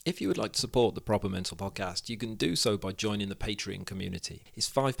If you would like to support the Proper Mental Podcast, you can do so by joining the Patreon community. It's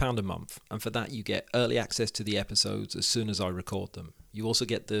 £5 a month, and for that you get early access to the episodes as soon as I record them. You also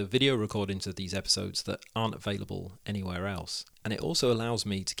get the video recordings of these episodes that aren't available anywhere else. And it also allows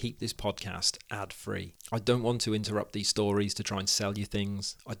me to keep this podcast ad-free. I don't want to interrupt these stories to try and sell you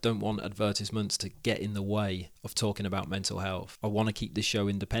things. I don't want advertisements to get in the way of talking about mental health. I want to keep this show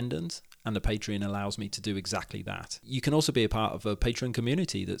independent, and the Patreon allows me to do exactly that. You can also be a part of a Patreon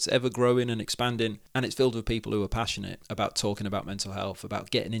community that's ever growing and expanding, and it's filled with people who are passionate about talking about mental health,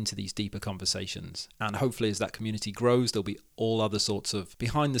 about getting into these deeper conversations. And hopefully as that community grows, there'll be all other sorts of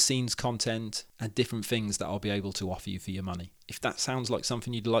behind the scenes content and different things that I'll be able to offer you for your money. If that sounds like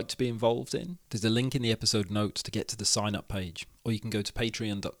something you'd like to be involved in, there's a link in the episode notes to get to the sign up page, or you can go to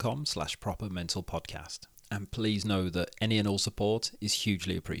patreon.com/propermentalpodcast. And please know that any and all support is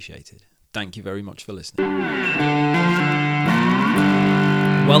hugely appreciated. Thank you very much for listening.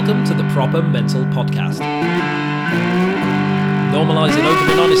 Welcome to the Proper Mental Podcast. Normalising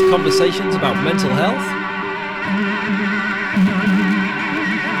open and honest conversations about mental health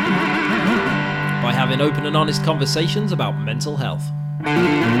by having open and honest conversations about mental health.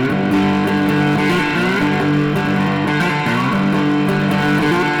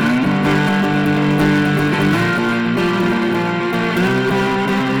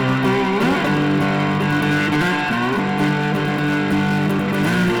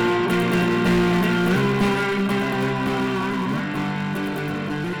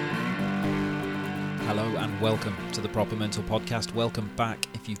 Welcome to the Proper Mental Podcast. Welcome back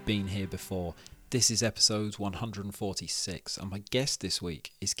if you've been here before. This is episode 146, and my guest this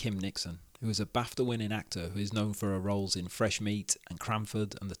week is Kim Nixon, who is a BAFTA-winning actor who is known for her roles in Fresh Meat and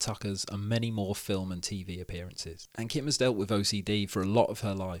Cranford and The Tuckers and many more film and TV appearances. And Kim has dealt with OCD for a lot of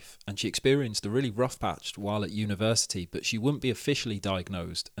her life, and she experienced a really rough patch while at university, but she wouldn't be officially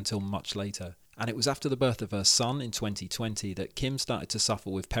diagnosed until much later. And it was after the birth of her son in 2020 that Kim started to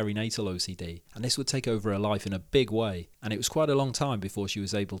suffer with perinatal OCD, and this would take over her life in a big way, and it was quite a long time before she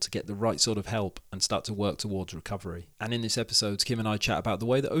was able to get the right sort of help and start to work towards recovery. And in this episode, Kim and I chat about the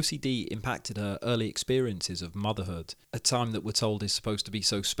way that OCD impacted her early experiences of motherhood, a time that we're told is supposed to be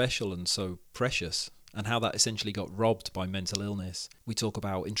so special and so precious, and how that essentially got robbed by mental illness. We talk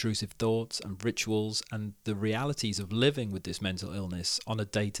about intrusive thoughts and rituals and the realities of living with this mental illness on a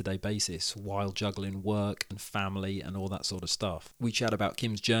day-to-day basis while juggling work and family and all that sort of stuff. We chat about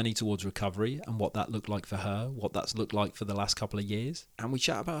Kim's journey towards recovery and what that looked like for her, what that's looked like for the last couple of years. And we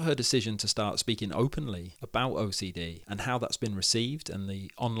chat about her decision to start speaking openly about OCD and how that's been received and the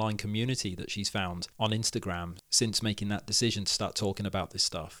online community that she's found on Instagram since making that decision to start talking about this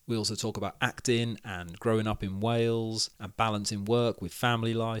stuff. We also talk about acting and growing up in Wales and balancing work with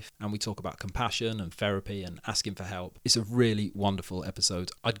family life, and we talk about compassion and therapy and asking for help. It's a really wonderful episode.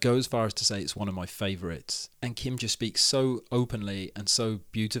 I'd go as far as to say it's one of my favourites, and Kim just speaks so openly and so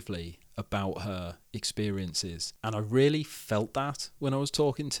beautifully about her experiences, and I really felt that when I was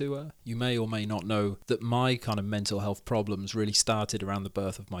talking to her. You may or may not know that my kind of mental health problems really started around the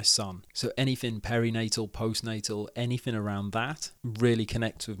birth of my son, so anything perinatal, postnatal, anything around that really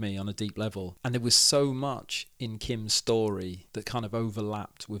connects with me on a deep level. And there was so much in Kim's story that kind of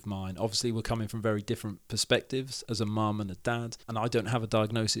overlapped with mine. Obviously we're coming from very different perspectives as a mum and a dad, and I don't have a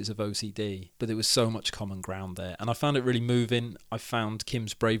diagnosis of OCD, but there was so much common ground there, and I found it really moving. I found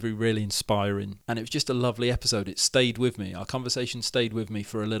Kim's bravery really inspiring, and it was just a lovely episode. It stayed with me. Our conversation stayed with me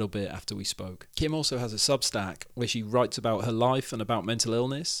for a little bit after we spoke. Kim also has a Substack where she writes about her life and about mental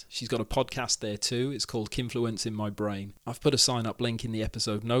illness. She's got a podcast there too. It's called Kimfluence in My Brain. I've put a sign-up link in the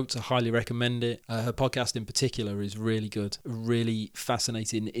episode notes. I highly recommend it. Her podcast in particular is really good. A really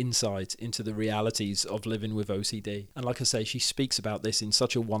fascinating insight into the realities of living with OCD. And like I say, she speaks about this in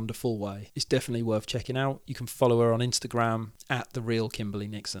such a wonderful way. It's definitely worth checking out. You can follow her on Instagram at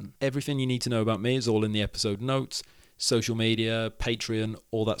 @TheRealKimberlyNixon. Everything you need to know about me is all in the episode notes. Social media, Patreon,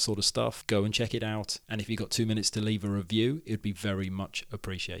 all that sort of stuff. Go and check it out. And if you've got 2 minutes to leave a review, it'd be very much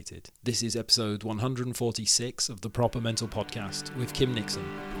appreciated. This is episode 146 of the Proper Mental Podcast with Kim Nixon.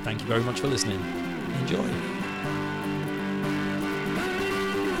 Thank you very much for listening. Enjoy.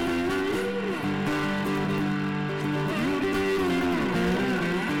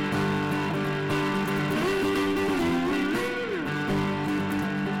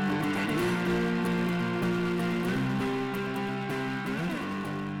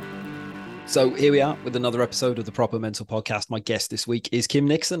 So here we are with another episode of the Proper Mental Podcast. My guest this week is Kim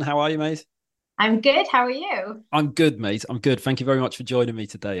Nixon. How are you, mate? I'm good. How are you? I'm good, mate. I'm good. Thank you very much for joining me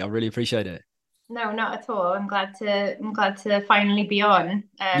today. I really appreciate it. No, not at all. I'm glad to finally be on.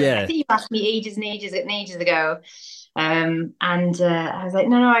 I Yeah. think you asked me ages and ages and ages ago. And I was like,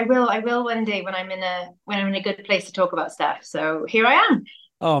 no, I will one day when I'm in a good place to talk about stuff. So here I am.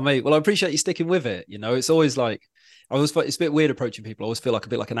 Oh, mate. Well, I appreciate you sticking with it. It's always like it's a bit weird approaching people. I always feel like a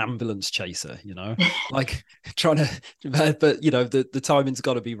bit like an ambulance chaser. Like trying to, but the timing's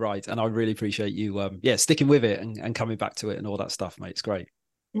got to be right. And I really appreciate you, yeah, sticking with it and coming back to it and all that stuff, mate. It's great.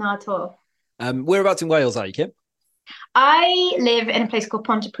 Not at all. Whereabouts in Wales are you, Kim? I live in a place called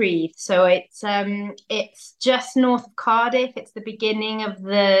Pontypridd, so it's just north of Cardiff. It's the beginning of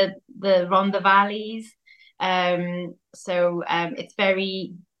the Rhondda Valleys. It's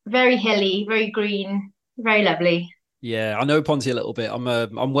very hilly, very green, very lovely. Yeah, I know Ponty a little bit.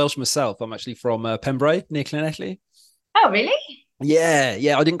 I'm Welsh myself. I'm actually from Pembrey, near Llanelli. Oh, really? Yeah,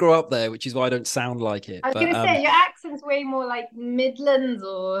 yeah. I didn't grow up there, which is why I don't sound like it. I was But gonna say your accent's way more like Midlands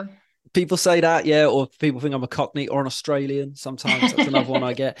or people say that, yeah, or people think I'm a Cockney or an Australian. Sometimes that's another one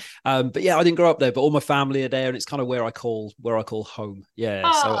I get. But yeah, I didn't grow up there, but all my family are there, and it's kind of where I call home. Yeah,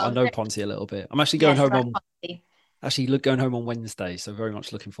 so I oh, know Ponty a little bit. I'm actually going yes, home that's on Ponty. going home on Wednesday, so very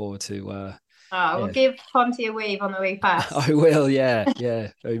much looking forward to. Oh, we'll Yeah, give Ponty a wave on the way past. I will. Yeah, yeah,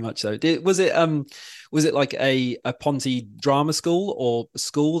 very much so. Was it like a Ponty drama school or a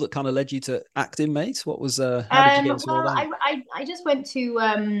school that kind of led you to acting, mate? How did you get into all Well, that? I just went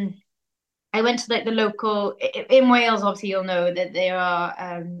to I went to like the local in Wales. Obviously, you'll know that there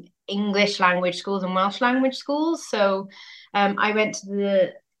are English language schools and Welsh language schools. So, I went to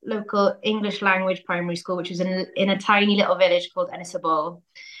the local English language primary school, which was in a tiny little village called Ennisable.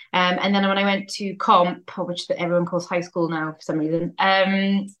 And then when I went to Comp, which everyone calls high school now for some reason,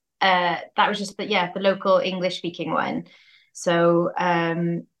 that was just the local English speaking one. So,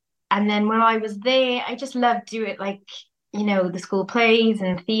 and then when I was there, I just loved doing like the school plays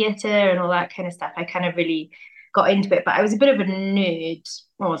and theatre and all that kind of stuff. I kind of really got into it, but I was a bit of a nerd.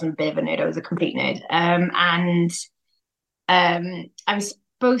 Well, I wasn't a bit of a nerd, I was a complete nerd. And I was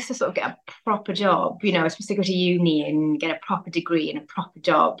supposed to sort of get a proper job. I was supposed to go to uni and get a proper degree and a proper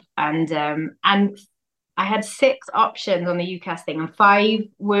job. And I had six options on the UCAS thing, and five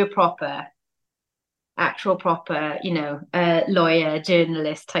were proper, actual proper, lawyer,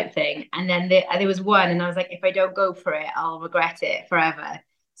 journalist type thing. And then there was one, and I was like, if I don't go for it, I'll regret it forever.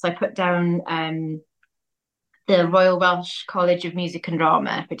 So I put down the Royal Welsh College of Music and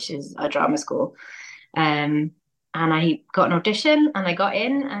Drama, which is a drama school. Um, and I got an audition, and I got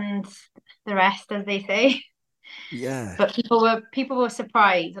in, and the rest, as they say. Yeah. But people were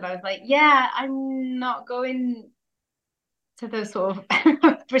surprised, and I was like, yeah, I'm not going to those sort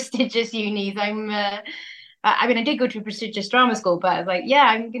of prestigious unis. I mean, I did go to a prestigious drama school, but I was like, yeah,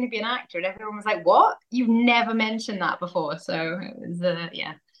 I'm going to be an actor. And everyone was like, what? You've never mentioned that before. So it was,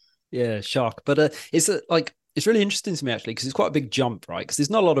 yeah. Yeah, shock. But it's really interesting to me actually because it's quite a big jump, right? Because there's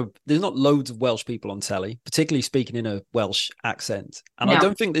not loads of Welsh people on telly, particularly speaking in a Welsh accent, and I No.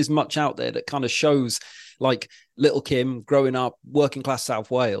 don't think there's much out there that kind of shows like little Kim growing up working class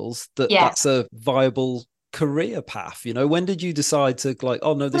South Wales Yeah. that's a viable career path. When did you decide to like,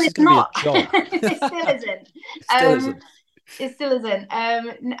 oh no, Well, this is it's going to be a not. job? It still isn't. Still isn't. It still isn't.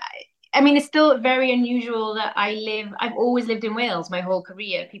 I mean, it's still very unusual that I've always lived in Wales my whole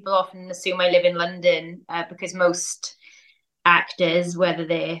career. People often assume I live in London because most actors, whether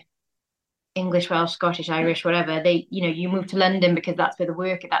they're English, Welsh, Scottish, Irish, whatever, you move to London because that's where the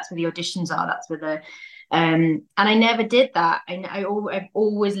work, that's where the auditions are, that's where and I never did that. I've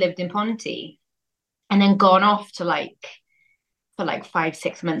always lived in Ponty and then gone off to for like 5,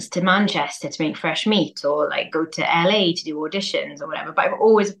 6 months to Manchester to make fresh meat or like go to LA to do auditions or whatever. But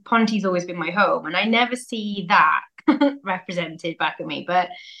Ponty's always been my home, and I never see that represented back at me. But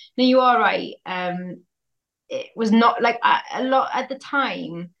no, you are right. It was not like a lot at the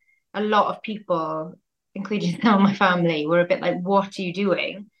time. A lot of people, including some of my family, were a bit like, "What are you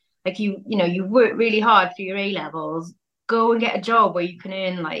doing? Like you work really hard for your A levels. Go and get a job where you can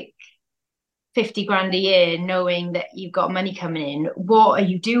earn like 50 grand a year knowing that you've got money coming in. What are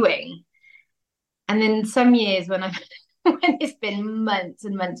you doing?" And then some years when I've when it's been months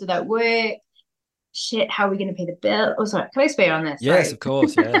and months without work, shit, how are we going to pay the bill? Oh, sorry, can I swear on this? Yes, of Sorry.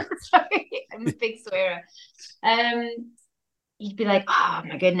 course. Yeah. Sorry, I'm a big swearer. Um, you'd be like, oh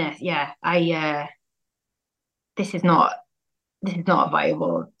my goodness, yeah, this is not this is not a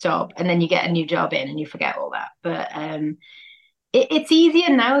viable job. And then you get a new job in and you forget all that. But it's easier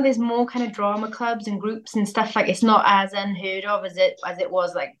now. There's more kind of drama clubs and groups and stuff. Like it's not as unheard of as it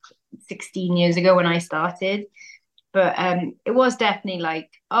was like 16 years ago when I started. But it was definitely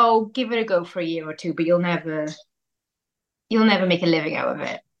like, oh, give it a go for a year or two, but you'll never make a living out of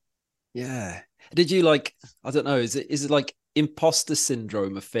it. Yeah. Did you like, I don't know, is it like imposter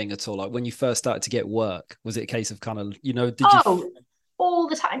syndrome a thing at all? Like when you first started to get work, was it a case of kind of, did you Oh, all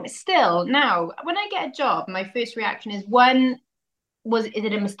the time. Still now, when I get a job, my first reaction is one was is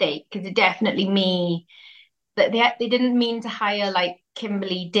it a mistake? Because it definitely me that they didn't mean to hire like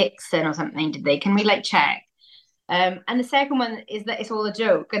Kimberly Dixon or something, did they? Can we like check? And the second one is that it's all a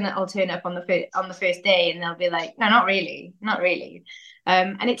joke, and that I'll turn up on the first day, and they'll be like, "No, not really, not really."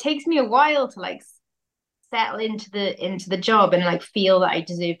 And it takes me a while to like settle into the job and like feel that I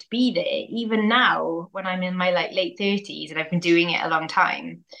deserve to be there. Even now, when I'm in my like late 30s and I've been doing it a long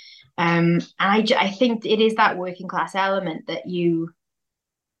time, and I think it is that working class element that you,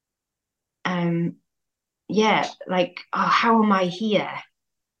 um, yeah, like, oh, how am I here?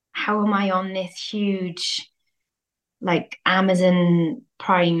 How am I on this huge like Amazon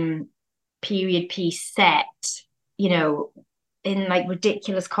Prime period piece set, you know, in like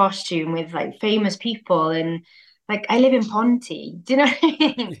ridiculous costume with like famous people and like I live in Ponty. Do you know what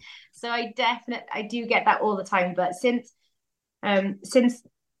I mean? So I do get that all the time. But since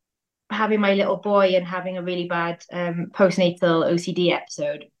having my little boy and having a really bad postnatal OCD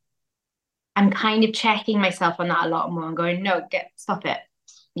episode, I'm kind of checking myself on that a lot more and going, no, get stop it.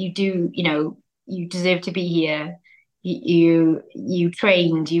 You do, you deserve to be here. You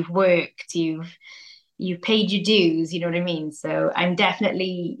trained, you've worked, you've paid your dues, you know what I mean? So I'm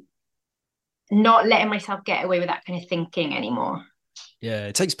definitely not letting myself get away with that kind of thinking anymore. Yeah,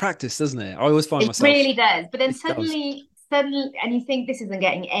 it takes practice, doesn't it? I always find It myself, really does. But then it does. suddenly, and you think this isn't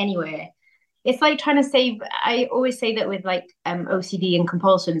getting anywhere. It's like trying to save. I always say that with like OCD and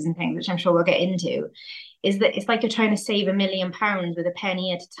compulsions and things, which I'm sure we'll get into, is that it's like you're trying to save £1 million with a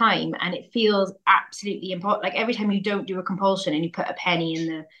penny at a time, and it feels absolutely important. Like every time you don't do a compulsion and you put a penny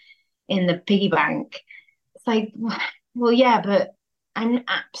in the piggy bank, it's like, well, yeah, but I'm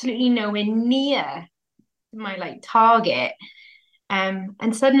absolutely nowhere near my like target.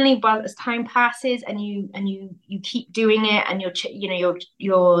 And suddenly, well, as time passes and you keep doing it, and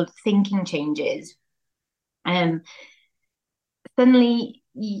your thinking changes, um, suddenly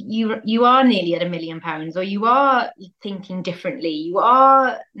you are nearly at £1 million, or you are thinking differently. You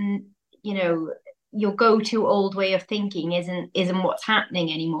are, you know, your go-to old way of thinking isn't what's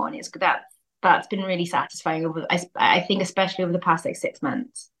happening anymore, and it's that's been really satisfying I think especially over the past like 6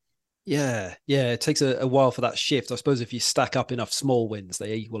 months. Yeah, yeah, it takes a while for that shift. I suppose if you stack up enough small wins,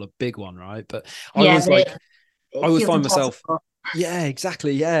 they equal a big one, right? But I Yeah, always but like, I it always feels find myself, impossible. yeah,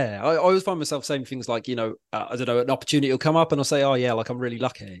 exactly, yeah. I always find myself saying things like, I don't know, an opportunity will come up and I'll say, oh yeah, like I'm really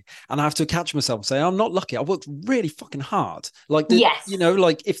lucky, and I have to catch myself and say, I'm not lucky. I worked really fucking hard. Like Yes,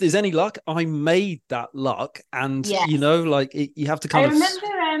 like if there's any luck, I made that luck, and yes. like you have to I kind of,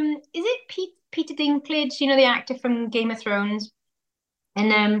 remember, is it Peter Dinklage, the actor from Game of Thrones?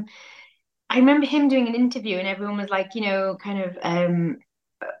 And I remember him doing an interview, and everyone was like, kind of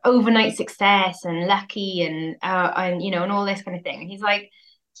overnight success and lucky and and all this kind of thing. And he's like,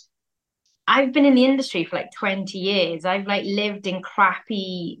 I've been in the industry for like 20 years. I've like lived in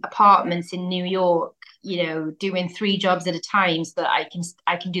crappy apartments in New York, doing three jobs at a time so that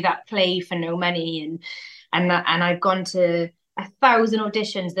I can do that play for no money and I've gone to 1,000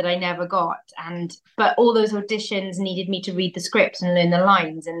 auditions that I never got, but all those auditions needed me to read the scripts and learn the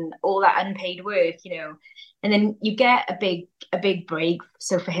lines and all that unpaid work. And then you get a big break.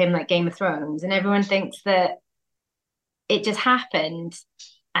 So for him, like Game of Thrones, and everyone thinks that it just happened,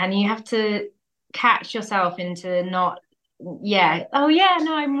 and you have to catch yourself into not, yeah, oh yeah,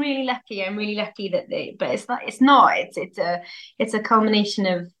 no, I'm really lucky that they, but it's not it's a culmination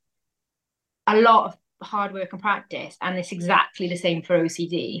of a lot of hard work and practice, and it's exactly the same for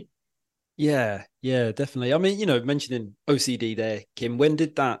OCD. yeah, yeah, definitely. I mean, mentioning OCD there, Kim, when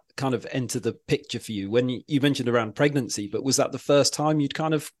did that kind of enter the picture for you? When you mentioned around pregnancy, but was that the first time you'd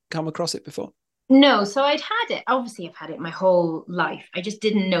kind of come across it before? No, so I'd had it. Obviously, I've had it my whole life. I just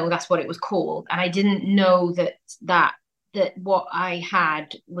didn't know that's what it was called, and I didn't know that what I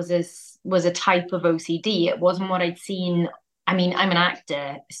had was a type of OCD. It wasn't what I'd seen. I mean, I'm an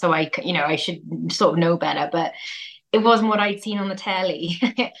actor, so I should sort of know better, but it wasn't what I'd seen on the telly.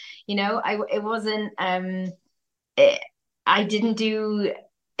 It wasn't. It, I didn't do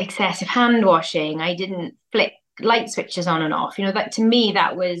excessive hand washing. I didn't flick light switches on and off. That to me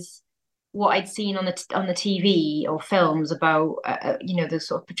that was what I'd seen on the TV or films about the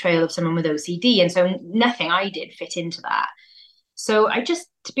sort of portrayal of someone with OCD, and so nothing I did fit into that. So I just,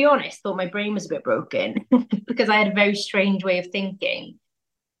 to be honest, thought my brain was a bit broken because I had a very strange way of thinking,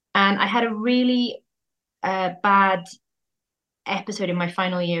 and I had a really bad episode in my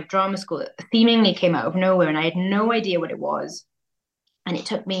final year of drama school that seemingly came out of nowhere, and I had no idea what it was. And it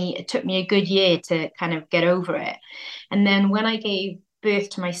took me a good year to kind of get over it. And then when I gave birth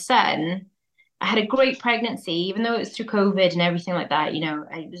to my son, I had a great pregnancy, even though it was through COVID and everything like that.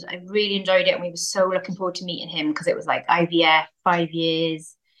 I really enjoyed it, and we were so looking forward to meeting him because it was like IVF, 5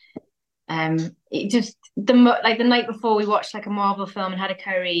 years. It just like the night before we watched like a Marvel film and had a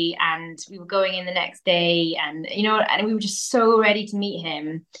curry, and we were going in the next day, and and we were just so ready to meet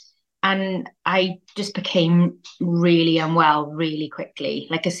him. And I just became really unwell really quickly,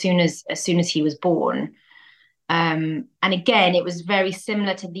 like as soon as he was born. And again, it was very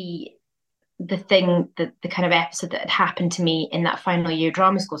similar to the thing that the kind of episode that had happened to me in that final year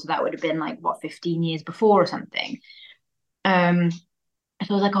drama school. So that would have been like what, 15 years before or something. Um, so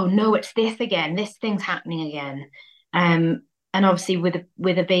I was like, oh no, it's this again. This thing's happening again. And obviously with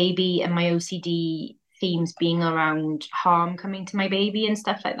a baby and my OCD themes being around harm coming to my baby and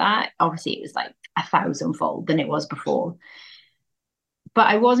stuff like that, obviously it was like 1,000-fold than it was before. But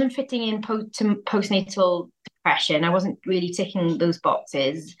I wasn't fitting in postnatal depression. I wasn't really ticking those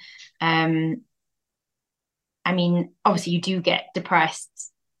boxes. Um, I mean, obviously you do get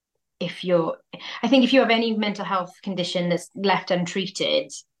depressed if you're, I think if you have any mental health condition that's left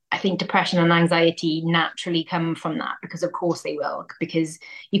untreated, I think depression and anxiety naturally come from that, because of course they will, because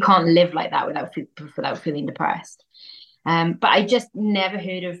you can't live like that without feeling depressed. But I just never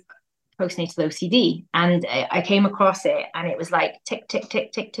heard of postnatal OCD, and I came across it, and it was like tick tick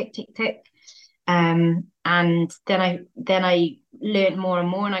tick tick tick tick tick. And then I learned more and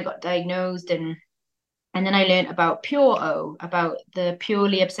more, and I got diagnosed, and then I learned about pure O, about the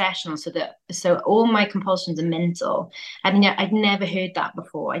purely obsessional. So all my compulsions are mental. I'd never heard that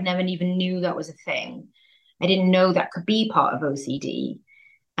before. I never even knew that was a thing. I didn't know that could be part of OCD.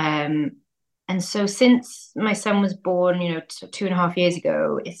 And so since my son was born, 2.5 years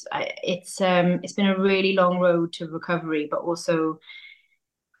ago, it's been a really long road to recovery, but also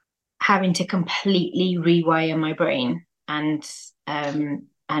having to completely rewire my brain and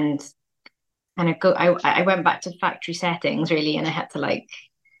kind of go. I went back to factory settings really, and I had to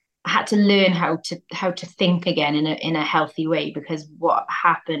learn how to think again in a healthy way, because what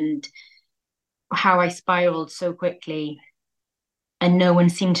happened, how I spiraled so quickly, and no one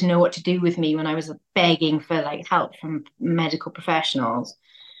seemed to know what to do with me when I was begging for like help from medical professionals.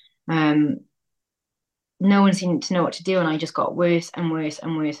 Um, no one seemed to know what to do, and I just got worse and worse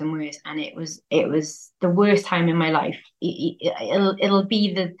and worse and worse, and it was the worst time in my life. It'll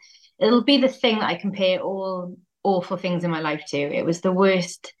be the thing that I compare all awful things in my life to. It was the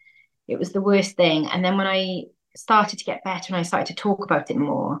worst. It was the worst thing. And then when I started to get better and I started to talk about it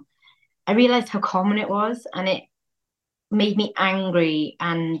more, I realized how common it was, and it made me angry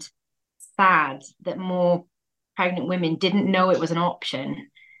and sad that more pregnant women didn't know it was an option,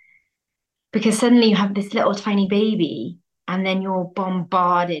 because suddenly you have this little tiny baby, and then you're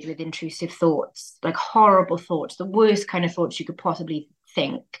bombarded with intrusive thoughts, like horrible thoughts, the worst kind of thoughts you could possibly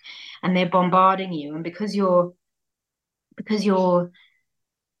think, and they're bombarding you. And because you're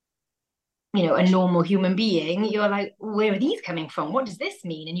a normal human being, you're like, where are these coming from? What does this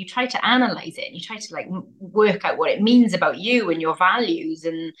mean? And you try to analyze it, and you try to like work out what it means about you and your values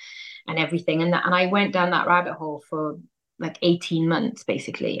and everything. And I went down that rabbit hole for like 18 months.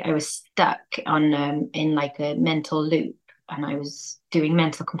 Basically, I was stuck on in like a mental loop, and I was doing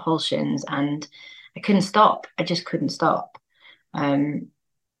mental compulsions, and I couldn't stop. I just couldn't stop. And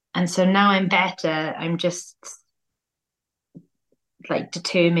so now I'm better. I'm just like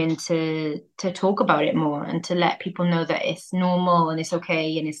determined to talk about it more, and to let people know that it's normal and it's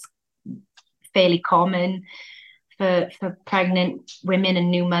okay, and it's fairly common for pregnant women and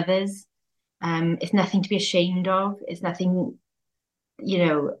new mothers. It's nothing to be ashamed of. It's nothing.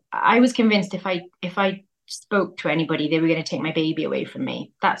 I was convinced if I spoke to anybody, they were going to take my baby away from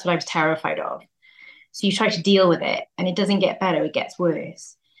me. That's what I was terrified of. So you try to deal with it, and it doesn't get better; it gets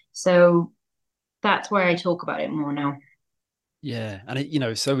worse. So that's where I talk about it more now. Yeah, and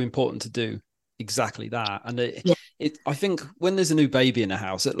it's so important to do exactly that. And Yeah. I think when there's a new baby in the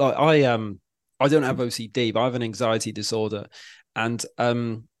house, I don't have OCD, but I have an anxiety disorder, and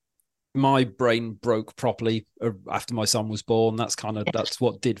my brain broke properly after my son was born. That's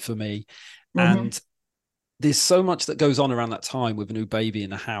what did for me. Mm-hmm. And there's so much that goes on around that time with a new baby in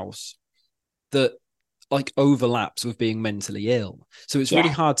the house that like overlaps with being mentally ill. So it's really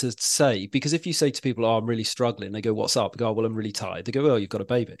Yeah. hard to say, because if you say to people, oh, I'm really struggling, they go, what's up? They go, oh, well, I'm really tired. They go, oh, you've got a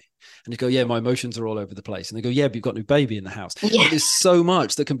baby. And you go, yeah, my emotions are all over the place. And they go, yeah, but you've got a new baby in the house. Yeah. Like there's so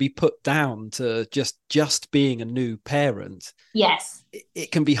much that can be put down to just being a new parent. Yes.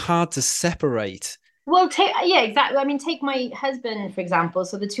 It can be hard to separate. Well, yeah, exactly. I mean, take my husband, for example.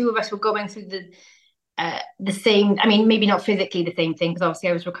 So the two of us were going through the same. I mean, maybe not physically the same thing because obviously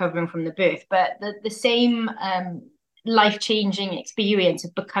I was recovering from the birth, but the same life-changing experience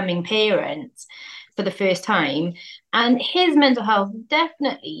of becoming parents for the first time. And his mental health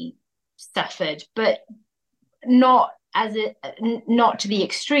definitely suffered, but not as a not to the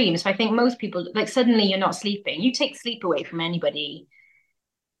extreme. So I think most people, like, suddenly you're not sleeping. You take sleep away from anybody.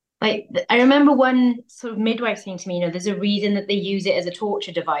 Like, I remember one sort of midwife saying to me, there's a reason that they use it as a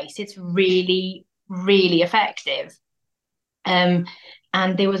torture device. It's really, really effective. Um,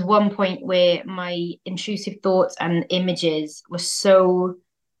 and there was one point where my intrusive thoughts and images were so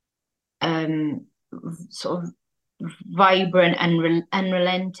sort of vibrant and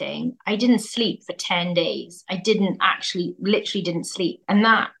unrelenting. I didn't sleep for 10 days. I didn't actually, literally didn't sleep. And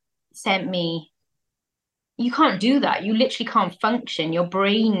that sent me, you can't do that. You literally can't function. Your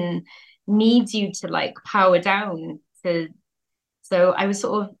brain needs you to like power down to. So I was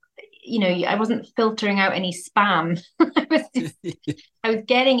sort of, I wasn't filtering out any spam. I was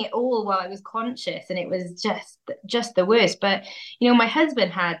getting it all while I was conscious, and it was just the worst. But my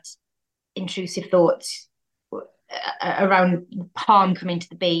husband had intrusive thoughts around harm coming to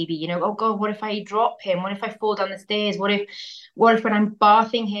the baby. Oh God, what if I drop him? What if I fall down the stairs? What if when I'm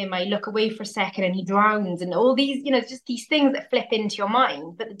bathing him I look away for a second and he drowns? And all these, just these things that flip into your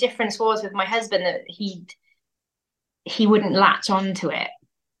mind. But the difference was with my husband that he wouldn't latch onto it,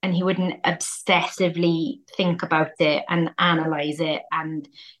 and he wouldn't obsessively think about it and analyze it and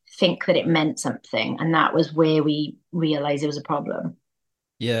think that it meant something. And that was where we realized it was a problem.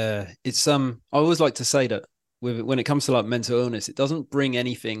 Yeah, it's I always like to say that when it comes to like mental illness, it doesn't bring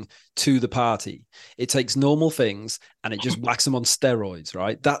anything to the party. It takes normal things and it just whacks them on steroids,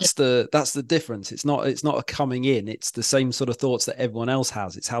 right? That's the difference. It's not a coming in. It's the same sort of thoughts that everyone else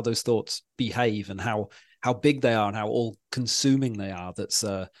has. It's how those thoughts behave and how big they are and how all consuming they are. That's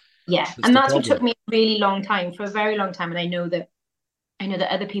and that's what took me a really long time, for a very long time. And I know that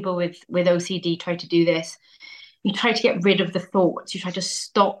other people with OCD try to do this. You try to get rid of the thoughts. You try to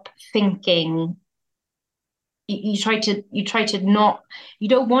stop thinking. You try to not. You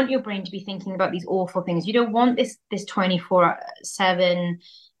don't want your brain to be thinking about these awful things. You don't want this 24/7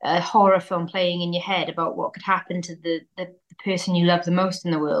 horror film playing in your head about what could happen to the person you love the most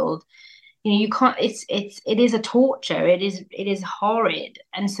in the world. You can't. It is a torture. It is horrid.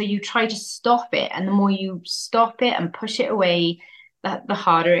 And so you try to stop it, and the more you stop it and push it away, the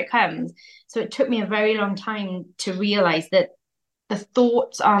harder it comes. So it took me a very long time to realize that the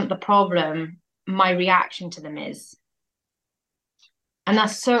thoughts aren't the problem. My reaction to them is. And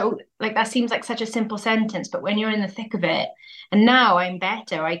that's so, like, that seems like such a simple sentence, but when you're in the thick of it, and now I'm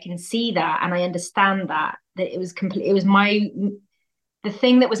better, I can see that and I understand that it was the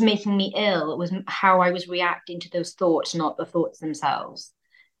thing that was making me ill was how I was reacting to those thoughts, not the thoughts themselves.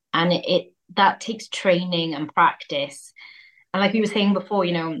 And that takes training and practice. And like we were saying before,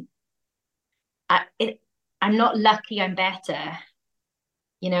 I'm not lucky I'm better.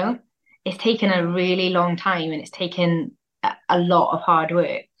 It's taken a really long time, and it's taken a lot of hard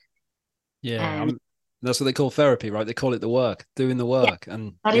work. Yeah, that's what they call therapy, right? They call it the work, doing the work. Yeah,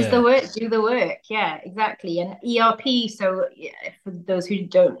 and that is the work, do the work. Yeah, exactly. And ERP, so for those who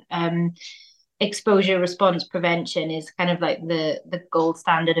don't, exposure response prevention is kind of like the gold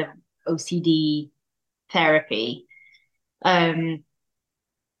standard of OCD therapy.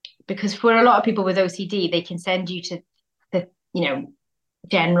 Because for a lot of people with OCD, they can send you to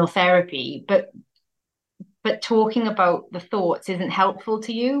general therapy, but talking about the thoughts isn't helpful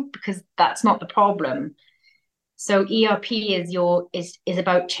to you because that's not the problem. So ERP is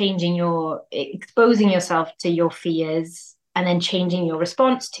about exposing yourself to your fears and then changing your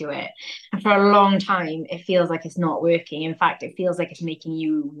response to it. And for a long time, it feels like it's not working. In fact, it feels like it's making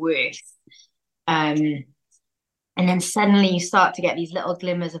you worse. And then suddenly you start to get these little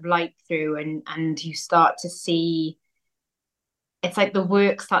glimmers of light through, and you start to see, it's like the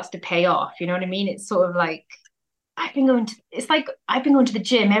work starts to pay off. You know what I mean? It's sort of like, I've been going to the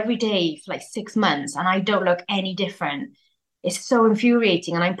gym every day for like 6 months and I don't look any different. It's so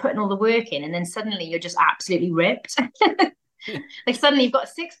infuriating, and I'm putting all the work in, and then suddenly you're just absolutely ripped. Like suddenly you've got a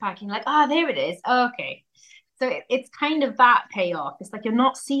six pack and you're like, there it is. Oh, okay. So it's kind of that payoff. It's like you're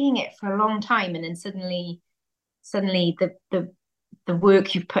not seeing it for a long time, and then suddenly the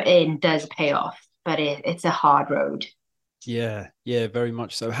work you've put in does pay off, but it's a hard road. Yeah, very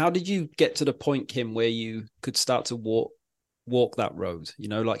much so. How did you get to the point, Kim, where you could start to walk that road?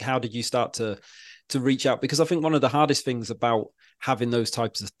 Like, how did you start to reach out? Because I think one of the hardest things about having those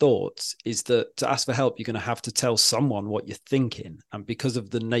types of thoughts is that to ask for help, you're going to have to tell someone what you're thinking, and because of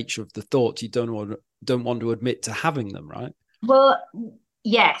the nature of the thoughts, you don't want to admit to having them, right? Well,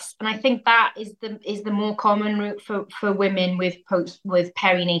 yes, and I think that is the more common route for women with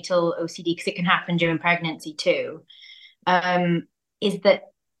perinatal OCD, because it can happen during pregnancy too. Is that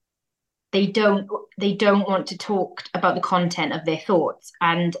they don't want to talk about the content of their thoughts,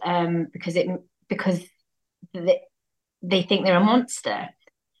 and because they, they think they're a monster,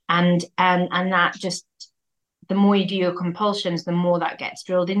 and that just, the more you do your compulsions, the more that gets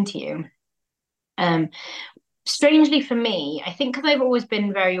drilled into you. Um, Strangely for me, I think because I've always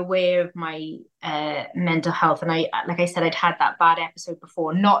been very aware of my mental health, and like I said, I'd had that bad episode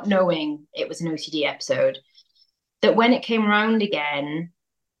before, not knowing it was an OCD episode. That when it came around again,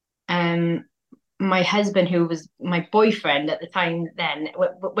 um, my husband, who was my boyfriend at the time, then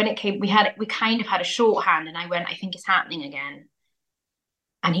when it came, we kind of had a shorthand, and I went, I think it's happening again,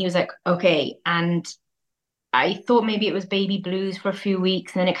 and he was like, okay, and I thought maybe it was baby blues for a few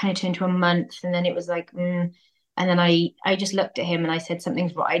weeks, and then it kind of turned to a month, and then it was like, and then I just looked at him and I said,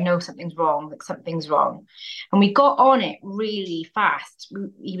 something's wrong. I know something's wrong, like something's wrong. And we got on it really fast.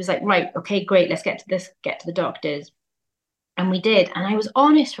 He was like, right, okay, great, let's get to this, get to the doctors. And we did. And I was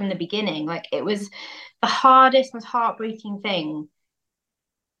honest from the beginning. Like, it was the hardest, most heartbreaking thing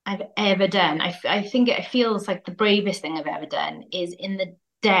I've ever done. I think it feels like the bravest thing I've ever done is in the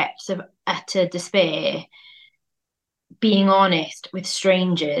depths of utter despair, being honest with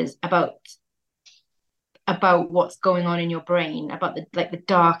strangers about what's going on in your brain, about the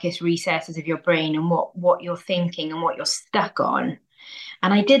darkest recesses of your brain, and what you're thinking and what you're stuck on.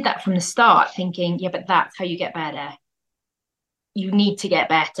 And I did that from the start, thinking, yeah, but that's how you get better. You need to get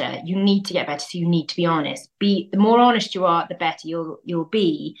better. You need to get better. So you need to be honest. Be the more honest you are, the better you'll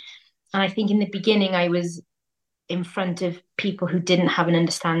be. And I think in the beginning I was in front of people who didn't have an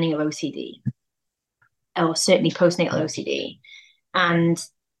understanding of OCD, or certainly postnatal OCD. And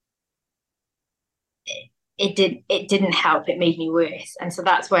it didn't help. It made me worse. And so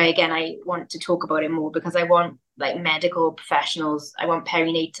that's why, again, I want to talk about it more, because I want, like, medical professionals, I want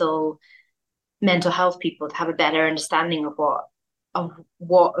perinatal mental health people to have a better understanding of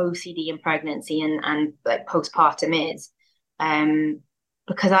what OCD in pregnancy and like postpartum is.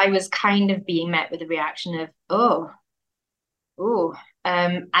 Because I was kind of being met with a reaction of,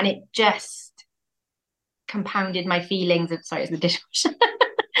 and it just compounded my feelings of, sorry, it's the dishwasher.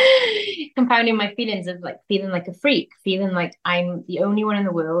 Compounding my feelings of, like, feeling like a freak, feeling like I'm the only one in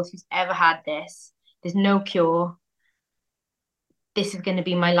the world who's ever had this. There's no cure. This is going to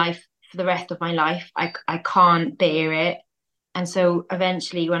be my life for the rest of my life. I can't bear it. And so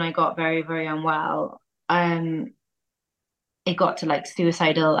eventually, when I got very, very unwell, it got to, like,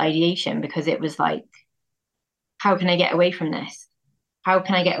 suicidal ideation, because it was like, how can I get away from this? How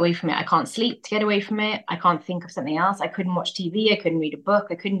can I get away from it? I can't sleep to get away from it. I can't think of something else. I couldn't watch TV. I couldn't read a book.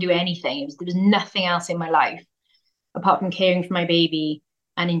 I couldn't do anything. There was nothing else in my life apart from caring for my baby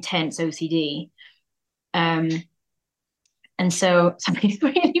and intense OCD. And so somebody's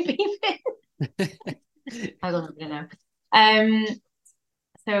really beeping. I don't know.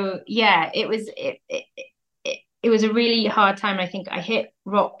 So yeah, it was a really hard time. I think I hit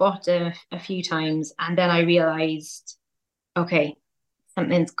rock bottom a few times, and then I realized, okay,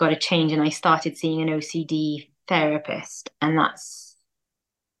 something's got to change. And I started seeing an OCD therapist, and that's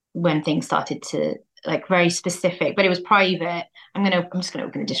when things started to, like, very specific, but it was private. I'm just gonna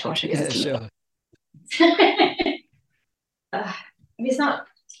open the dishwasher. Yeah, sure. It's not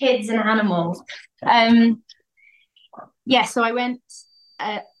kids and animals. Yeah, so I went.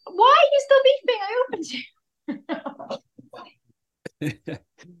 Why are you still beeping? I opened you.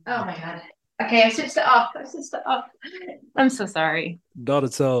 Oh my god. Okay, I switched it off. I'm so sorry. Not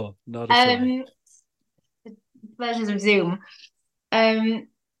at all. Not at all. The pleasures of Zoom.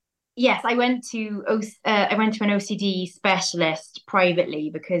 Yes, I went to an OCD specialist privately,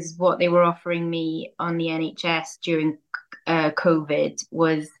 because what they were offering me on the NHS during COVID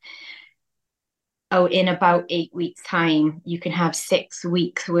was, in about 8 weeks' time, you can have 6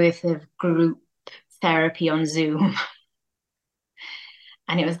 weeks worth of group therapy on Zoom.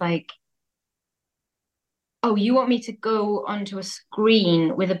 And it was like, oh, you want me to go onto a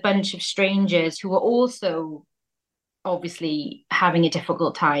screen with a bunch of strangers who are also obviously having a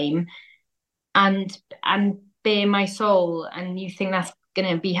difficult time, and bare my soul, and you think that's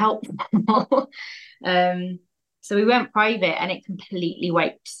going to be helpful? So we went private, and it completely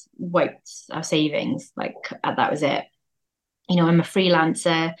wiped our savings. Like, that was it. I'm a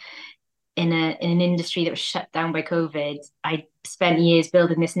freelancer in an industry that was shut down by COVID. I spent years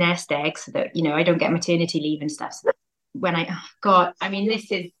building this nest egg so that I don't get maternity leave and stuff. So when God, I mean,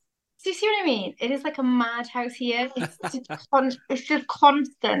 this is. Do you see what I mean? It is like a madhouse here. It's just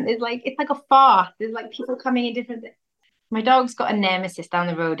constant. It's like a farce. There's like people coming in different. My dog's got a nemesis down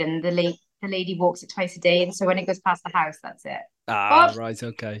the road, and the lady walks it twice a day, and so when it goes past the house, that's it. Ah, Bob, right,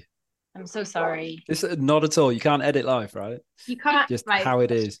 okay. I'm so sorry. This not at all. You can't edit live, right? You can't. Just Right. how it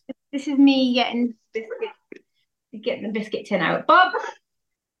is. This is me getting the biscuit tin out. Bob,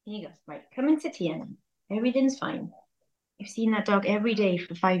 here you go. Right, come and sit here now. Everything's fine. I've seen that dog every day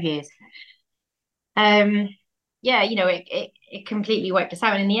for 5 years. Um, yeah, it completely wiped us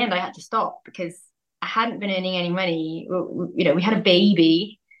out. And in the end, I had to stop because I hadn't been earning any money. We had a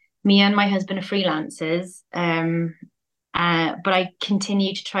baby. Me and my husband are freelancers. But I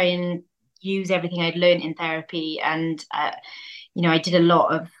continued to try and use everything I'd learned in therapy, and I I did a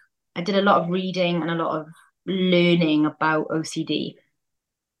lot of reading and a lot of learning about OCD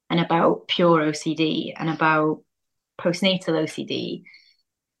and about pure OCD and about postnatal OCD.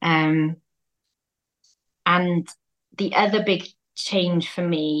 Um, and the other big change for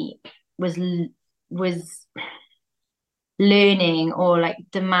me was was learning or like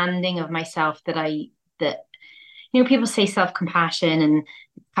demanding of myself that people say self-compassion and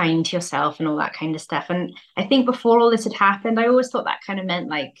kind to yourself and all that kind of stuff. And I think before all this had happened, I always thought that kind of meant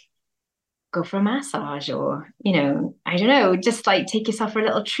like go for a massage or, I don't know, just like take yourself for a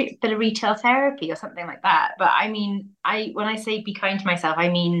little treat, bit of retail therapy or something like that. But I mean, when I say be kind to myself, I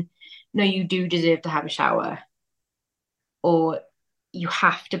mean, no, you do deserve to have a shower, or you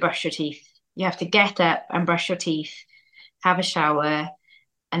have to brush your teeth. You have to get up and brush your teeth, have a shower,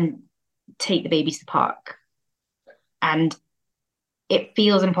 and take the baby to the park. And it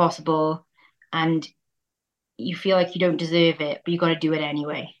feels impossible, and you feel like you don't deserve it, but you got to do it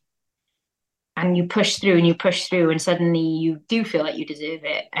anyway. And you push through and you push through, and suddenly you do feel like you deserve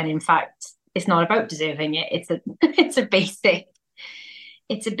it. And in fact, it's not about deserving it. It's a it's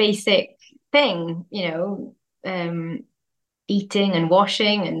a basic thing, eating and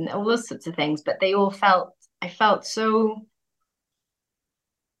washing and all those sorts of things. But I felt so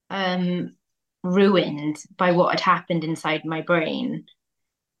ruined by what had happened inside my brain,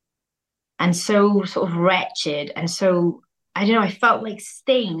 and so sort of wretched, and so I don't know, I felt like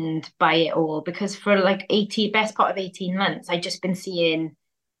stained by it all, because for like best part of 18 months, I'd just been seeing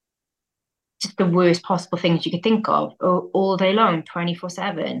just the worst possible things you could think of all day long,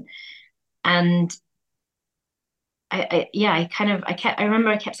 24/7. And I remember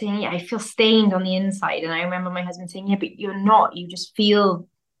I kept saying, yeah, I feel stained on the inside. And I remember my husband saying, yeah, but you're not, you just feel,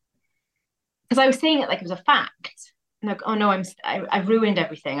 because I was saying it like it was a fact. Like, oh no, I've ruined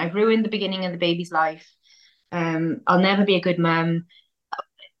everything. I've ruined the beginning of the baby's life. I'll never be a good mum.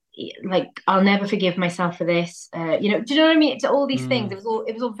 Like, I'll never forgive myself for this. Do you know what I mean? It's all these things. Mm,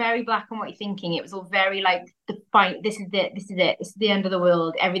 It was all very black and white thinking. It was all very like the fight. This is it. This is it. This is the end of the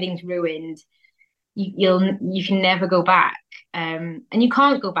world. Everything's ruined. You can never go back. And you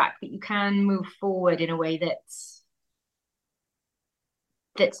can't go back, but you can move forward in a way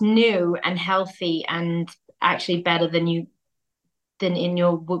that's new and healthy and actually better than in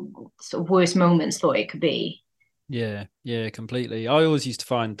your sort of worst moments thought it could be. yeah, yeah, completely. I always used to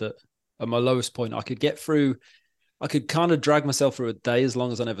find that at my lowest point, I could kind of drag myself through a day as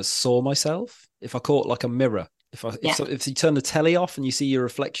long as I never saw myself. If I caught like a mirror, Yeah. if you turn the telly off and you see your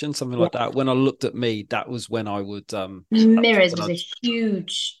reflection, something Yeah. like that, when I looked at me, that was when I would Mirrors when was I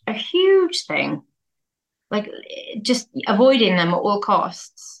a huge thing. Like, just avoiding them at all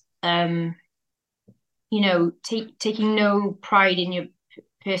costs. Taking no pride in your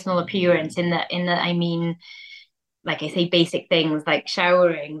personal appearance, in that I mean, like I say, basic things like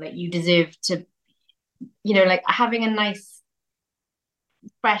showering, like you deserve to, like having a nice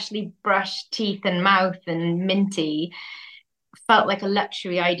freshly brushed teeth and mouth and minty felt like a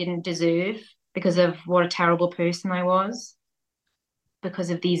luxury I didn't deserve, because of what a terrible person I was, because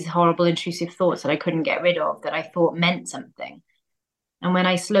of these horrible intrusive thoughts that I couldn't get rid of, that I thought meant something. And when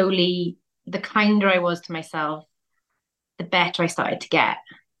the kinder I was to myself, the better I started to get.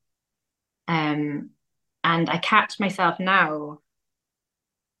 Um, and I catch myself now,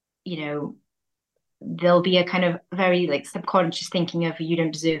 you know, there'll be a kind of very like subconscious thinking of, you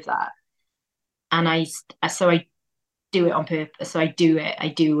don't deserve that. And so I do it on purpose. So I do it,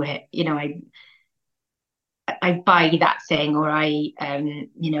 I buy that thing, or I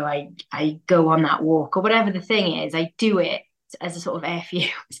go on that walk, or whatever the thing is. I do it as a sort of fu to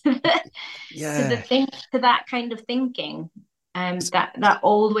the yeah. thing, to that kind of thinking, that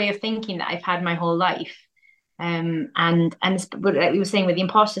old way of thinking that I've had my whole life. And like we were saying with the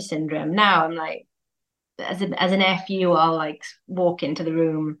imposter syndrome, now I'm like, as an fu, I'll like walk into the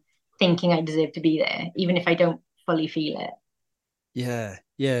room thinking I deserve to be there, even if I don't fully feel it. Yeah,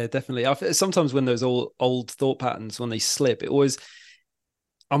 yeah, definitely. Sometimes when those old thought patterns, when they slip,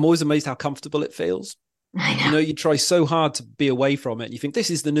 I'm always amazed how comfortable it feels. I You know. know, you try so hard to be away from it. And you think, this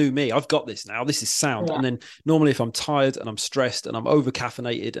is the new me. I've got this now. This is sound. Yeah. And then normally, if I'm tired and I'm stressed and I'm over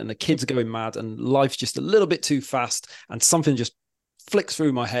caffeinated and the kids are going mad and life's just a little bit too fast and something just flicks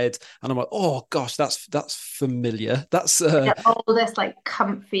through my head and I'm like, oh gosh, that's familiar. That's The oldest, like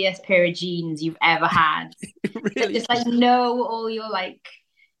comfiest pair of jeans you've ever had. it That really just like is. know all your like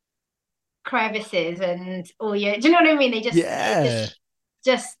crevices and all your, do you know what I mean? They just it Yeah.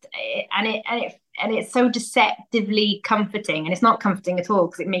 just and it's so deceptively comforting, and it's not comforting at all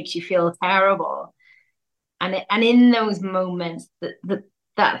because it makes you feel terrible. And in those moments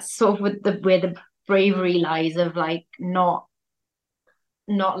that's sort of with the where the bravery lies of like not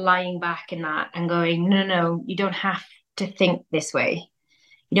lying back in that and going, no, no, you don't have to think this way.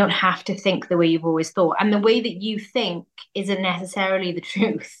 You don't have to think the way you've always thought. And the way that you think isn't necessarily the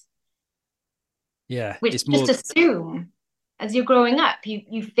truth, Yeah. which It's just more, assume as you're growing up,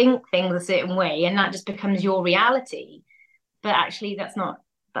 you think things a certain way and that just becomes your reality. But actually that's not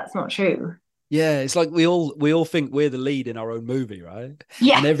true. yeah, it's like we all think we're the lead in our own movie, right? And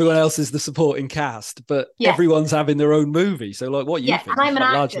Yeah, everyone else is the supporting cast, but yeah, everyone's having their own movie. So like what you yeah. And think is I'm an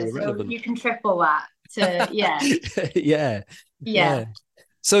like actor, largely so irrelevant. you can triple that to yeah, Yeah. yeah. Yeah.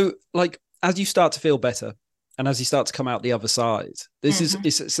 So like as you start to feel better and as you start to come out the other side, this is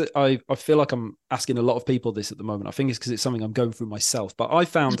Mm-hmm. I feel like I'm asking a lot of people this at the moment. I think it's because it's something I'm going through myself. But I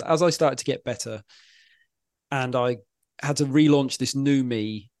found as I started to get better and I had to relaunch this new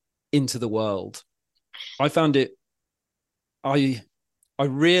me into the world, I found it I I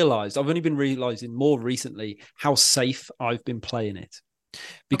realized I've only been realizing more recently how safe I've been playing it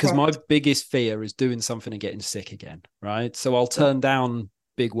because Okay. my biggest fear is doing something and getting sick again, right? So I'll Yeah, turn down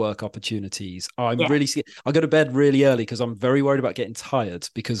big work opportunities. I'm yeah, really I go to bed really early because I'm very worried about getting tired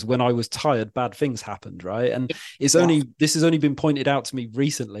because when I was tired bad things happened, right? And it's yeah, only this has only been pointed out to me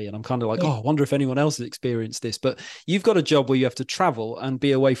recently and I'm kind of like, yeah, oh, I wonder if anyone else has experienced this. But you've got a job where you have to travel and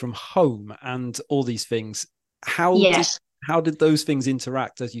be away from home and all these things. How yeah. did how did those things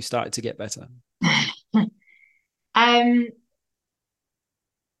interact as you started to get better? um,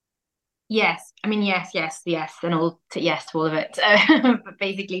 yes. I mean, yes, yes, yes, and all to yes to all of it, but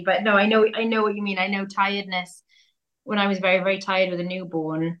basically. But no, I know what you mean. I know tiredness. When I was very, very tired with a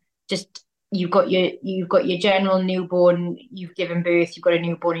newborn, just you've got your general newborn. You've given birth. You've got a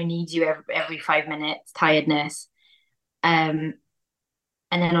newborn who needs you every 5 minutes. Tiredness. Um,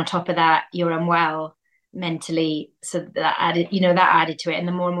 and then on top of that, you're unwell mentally, so that added, that added to it. And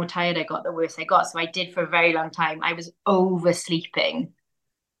the more and more tired I got, the worse I got. So I did for a very long time. I was oversleeping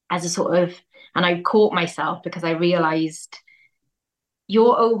as a sort of, and I caught myself because I realized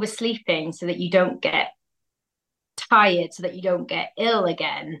you're oversleeping so that you don't get tired, so that you don't get ill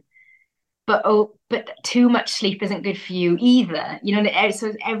again. But too much sleep isn't good for you either.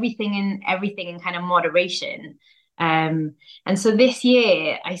 So everything in kind of moderation. And so this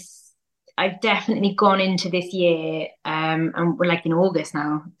year, I've definitely gone into this year, and we're like in August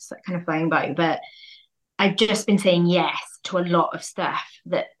now, it's kind of flying by, but I've just been saying yes to a lot of stuff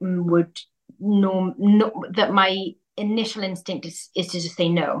that would no that my initial instinct is to just say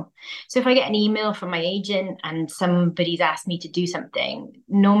no. So if I get an email from my agent and somebody's asked me to do something,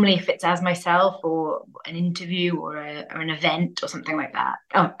 normally if it's as myself or an interview or an event or something like that,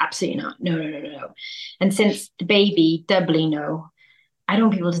 oh, absolutely not. No, no, no, no, no. And since the baby, doubly no. I don't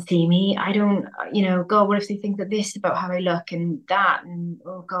want people to see me. I don't, God, what if they think that this about how I look and that and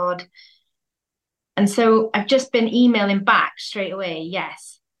oh God. And so I've just been emailing back straight away,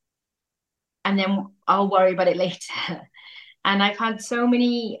 yes. And then I'll worry about it later. And I've had so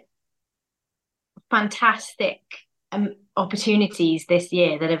many fantastic opportunities this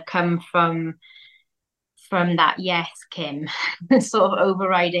year that have come from that yes, Kim, sort of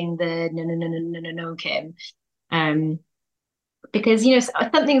overriding the no, no, no, no, no, no, no, Kim. Um, because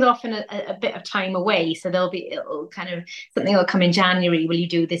something's often a bit of time away, so it'll kind of something will come in January. Will you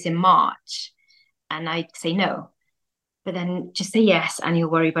do this in March? And I say no. But then just say yes and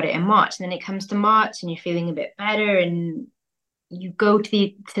you'll worry about it in March. And then it comes to March and you're feeling a bit better and you go to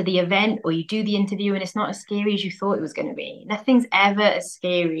the event or you do the interview and it's not as scary as you thought it was going to be. Nothing's ever as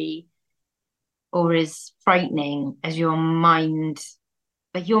scary or as frightening as your mind.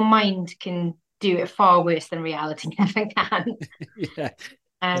 Like your mind can do it far worse than reality ever can. Yeah.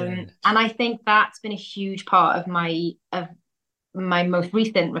 Yeah. And I think that's been a huge part of my most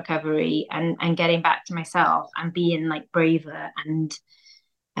recent recovery and getting back to myself and being like braver and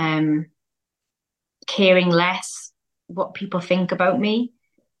um caring less what people think about me.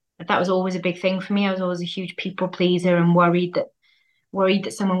 That was always a big thing for me. I was always a huge people pleaser and worried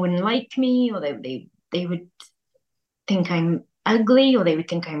that someone wouldn't like me or they would think I'm ugly, or they would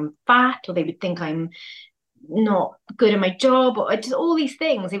think I'm fat, or they would think I'm not good at my job, or just all these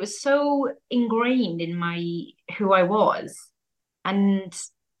things. It was so ingrained in my who I was. And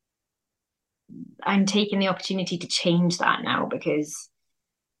I'm taking the opportunity to change that now because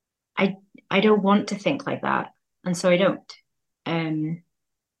I I don't want to think like that. And so I don't. Um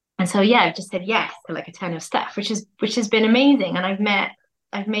and so yeah, I've just said yes to like a ton of stuff, which has been amazing. And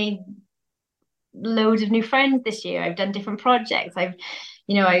I've made loads of new friends this year. I've done different projects. I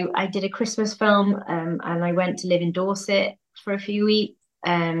did a Christmas film, and I went to live in Dorset for a few weeks.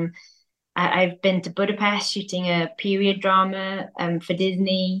 I've been to Budapest shooting a period drama for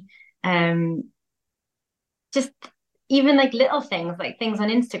Disney. Um, just even like little things, like things on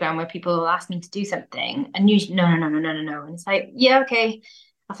Instagram where people will ask me to do something, and usually no, no, no, no, no, no, no, and it's like, yeah, okay,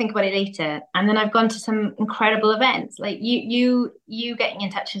 I'll think about it later. And then I've gone to some incredible events, like you getting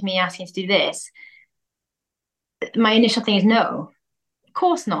in touch with me asking to do this. My initial thing is no, of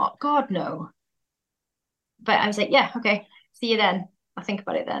course not, God no. But I was like, yeah, okay, see you then. I'll think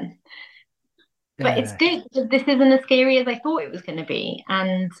about it then. But it's Yeah. good. This isn't as scary as I thought it was going to be,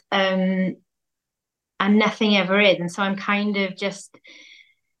 and nothing ever is. And so I'm kind of just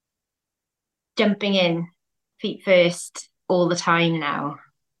jumping in feet first all the time now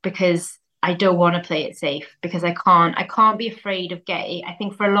because I don't want to play it safe because I can't be afraid of getting. I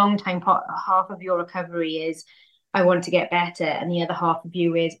think for a long time, half of your recovery is I want to get better, and the other half of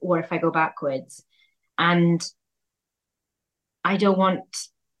you is what if I go backwards? And I don't want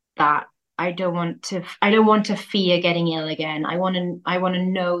that. I don't want to fear getting ill again. I want to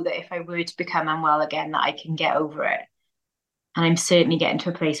know that if I were to become unwell again, that I can get over it. And I'm certainly getting to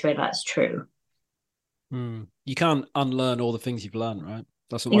a place where that's true. You can't unlearn all the things you've learned, right?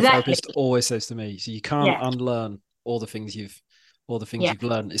 That's what my Exactly. therapist always says to me. So you can't Yeah. unlearn all the things Yeah. you've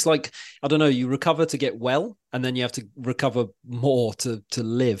learned. It's like, I don't know, you recover to get well, and then you have to recover more to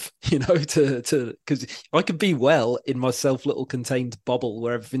live, to because I could be well in my self little contained bubble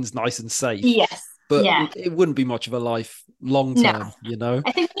where everything's nice and safe, Yes. but Yeah. it wouldn't be much of a life long No. term.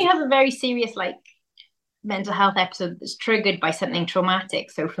 I think when you have a very serious like mental health episode that's triggered by something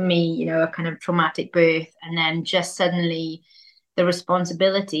traumatic. So for me, a kind of traumatic birth, and then just suddenly the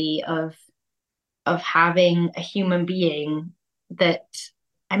responsibility of having a human being that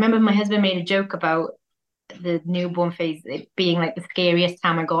I remember my husband made a joke about the newborn phase it being like the scariest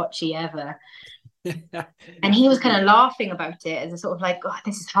Tamagotchi ever. And he was kind of laughing about it as a sort of like, oh,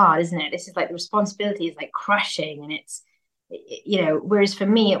 this is hard, isn't it? This is like the responsibility is like crushing. And whereas for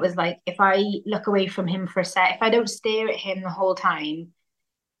me, it was like, if I look away from him for a sec, if I don't stare at him the whole time,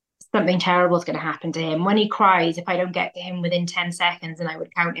 something terrible is going to happen to him. When he cries, if I don't get to him within 10 seconds and I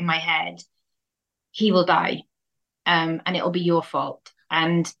would count in my head, he will die. And it'll be your fault.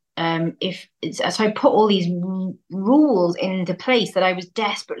 And if so, I put all these rules into place that I was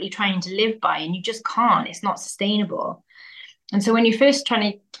desperately trying to live by, and you just can't. It's not sustainable. And so when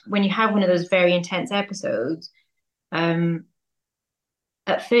you have one of those very intense episodes, at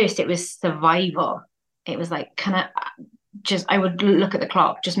first it was survival. It was like, I would look at the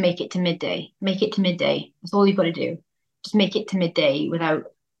clock, just make it to midday, make it to midday. That's all you've got to do. Just make it to midday without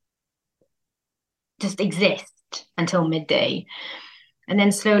just exist until midday. And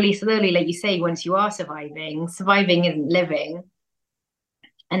then slowly, slowly, like you say, once you are surviving isn't living.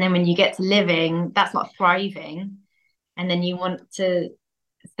 And then when you get to living, that's not thriving. And then you want to,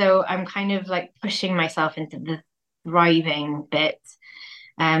 so I'm kind of like pushing myself into the thriving bit.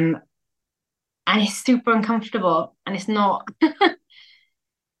 And it's super uncomfortable. And it's not,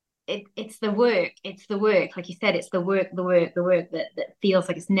 it's the work. It's the work. Like you said, it's the work that feels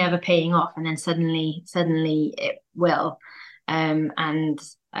like it's never paying off. And then suddenly it will. And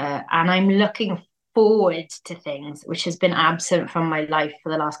I'm looking forward to things which has been absent from my life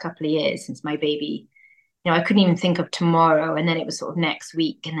for the last couple of years since my baby. I couldn't even think of tomorrow, and then it was sort of next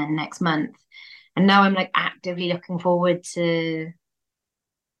week and then next month. And now I'm like actively looking forward to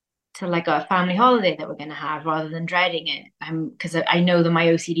like a family holiday that we're going to have rather than dreading it. Because I know that my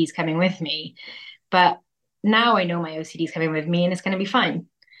OCD is coming with me, but now I know my OCD is coming with me and it's going to be fine.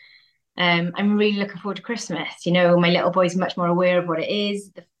 I'm really looking forward to Christmas. My little boy's much more aware of what it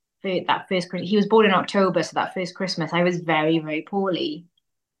is. That first Christmas, he was born in October, so that first Christmas I was very, very poorly.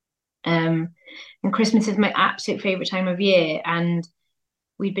 And Christmas is my absolute favorite time of year, and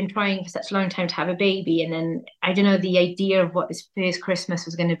we'd been trying for such a long time to have a baby, and then I don't know, the idea of what this first Christmas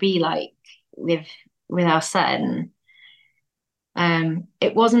was going to be like with our son.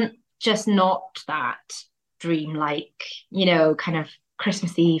 It wasn't just not that dream-like, kind of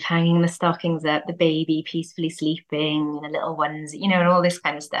Christmas Eve, hanging the stockings up, the baby peacefully sleeping in a little onesie, and all this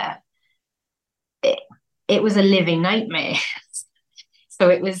kind of stuff. It was a living nightmare. So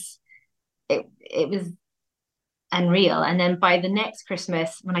it was unreal. And then by the next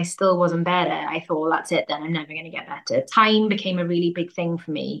Christmas, when I still wasn't better, I thought, well, that's it then. I'm never going to get better. Time became a really big thing for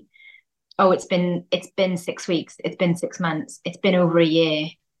me. Oh, it's been 6 weeks, it's been 6 months, it's been over a year,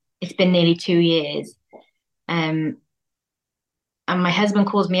 it's been nearly 2 years. And my husband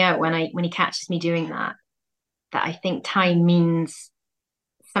calls me out when he catches me doing that, that I think time means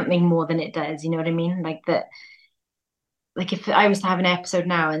something more than it does. You know what I mean? Like that, like if I was to have an episode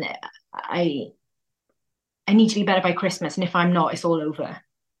now and I I need to be better by Christmas, and if I'm not, it's all over.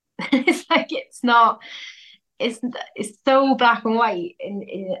 It's like it's not. It's so black and white,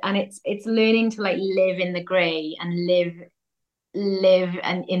 and it's learning to like live in the grey and live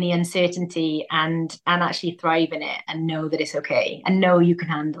and in the uncertainty and actually thrive in it and know that it's okay and know you can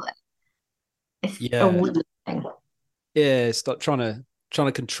handle it. It's a Yeah. weird thing. Yeah, it's like trying to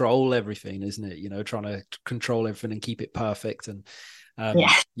control everything, isn't it? You know, trying to control everything and keep it perfect. And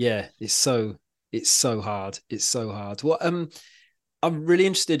Yeah. yeah, it's so hard. It's so hard. Well, I'm really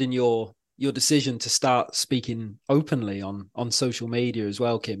interested in your decision to start speaking openly on social media as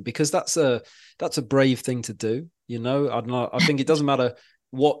well, Kim, because that's a brave thing to do. You know, I think it doesn't matter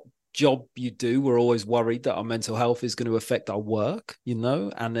what job you do, we're always worried that our mental health is going to affect our work, you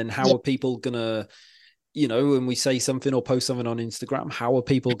know, and then how Yeah. are people going to, you know, when we say something or post something on Instagram, how are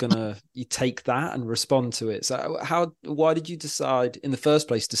people gonna you take that and respond to it? So why did you decide in the first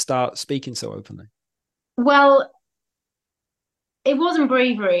place to start speaking so openly? Well, it wasn't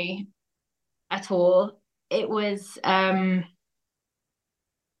bravery at all. It was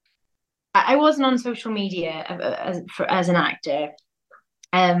I wasn't on social media as an actor.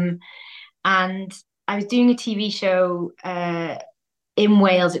 Um and I was doing a TV show in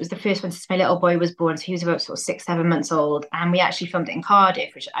Wales. It was the first one since my little boy was born. So he was about sort of 6, 7 months old. And we actually filmed it in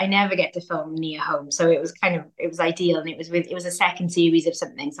Cardiff, which I never get to film near home. So it was ideal. And it was a second series of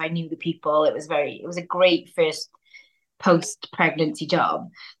something. So I knew the people. It was a great first post pregnancy job.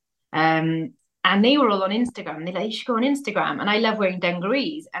 And they were all on Instagram. They're like, you should go on Instagram. And I love wearing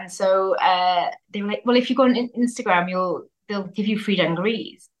dungarees. And so they were like, well, if you go on Instagram, they'll give you free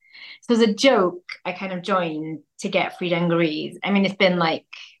dungarees. So as a joke, I kind of joined to get free dungarees. I mean, it's been like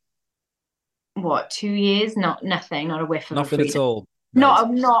what, 2 years? Not a whiff of a Nothing free. at all.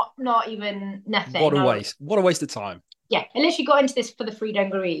 Mate. Not even nothing. What a waste. What a waste of time. Yeah, I literally got into this for the free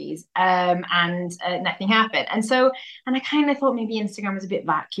dungarees, and nothing happened. And I kind of thought maybe Instagram was a bit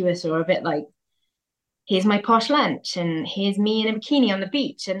vacuous or a bit like, here's my posh lunch and here's me in a bikini on the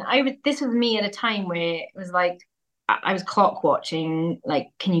beach. And this was me at a time where it was like I was clock watching, like,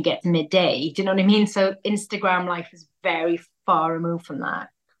 can you get to midday? Do you know what I mean? So Instagram life was very far removed from that.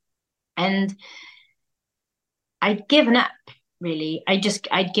 And I'd given up, really.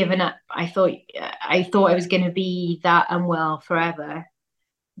 I'd given up. I thought I was going to be that unwell forever,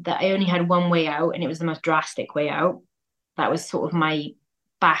 that I only had one way out, and it was the most drastic way out. That was sort of my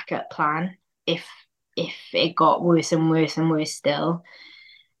backup plan if it got worse and worse and worse still.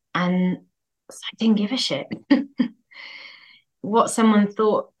 And so I didn't give a shit what someone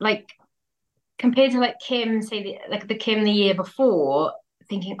thought. Like, compared to like Kim, say the Kim the year before,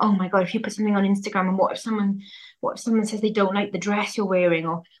 thinking, oh my God, if you put something on Instagram, and what if someone says they don't like the dress you're wearing,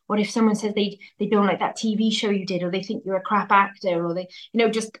 or what if someone says they don't like that TV show you did, or they think you're a crap actor, or they,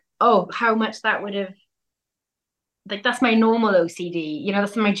 just, oh, how much that would have, like, that's my normal OCD,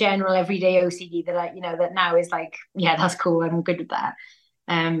 that's my general everyday OCD that that now is like, yeah, that's cool, I'm good with that.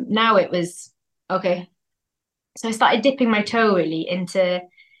 Now it was okay. So I started dipping my toe really into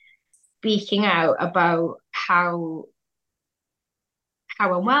speaking out about how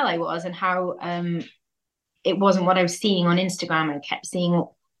unwell I was, and how it wasn't what I was seeing on Instagram. I kept seeing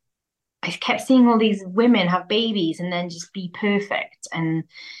all these women have babies and then just be perfect and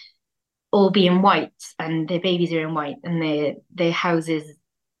all be in white, and their babies are in white, and their houses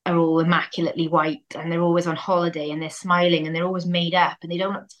are all immaculately white, and they're always on holiday, and they're smiling, and they're always made up, and they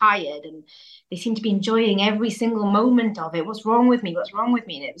don't look tired, and they seem to be enjoying every single moment of it. What's wrong with me? What's wrong with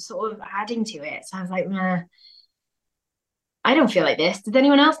me? And it was sort of adding to it. So I was like, nah, I don't feel like this. Does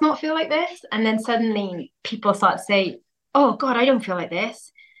anyone else not feel like this? And then suddenly people start to say, oh God, I don't feel like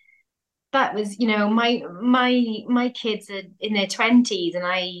this. That was, my kids are in their 20s, and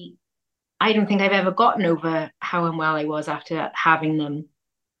I don't think I've ever gotten over how unwell I was after having them.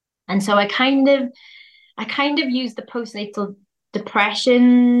 And so I kind of used the postnatal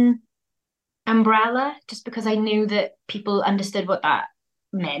depression umbrella, just because I knew that people understood what that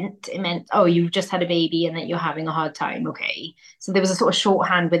meant. It meant, oh, you've just had a baby and that you're having a hard time. Okay. So there was a sort of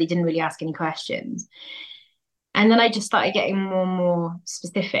shorthand where they didn't really ask any questions. And then I just started getting more and more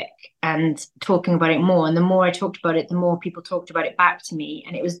specific and talking about it more. And the more I talked about it, the more people talked about it back to me.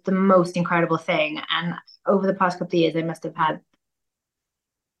 And it was the most incredible thing. And over the past couple of years, I must have had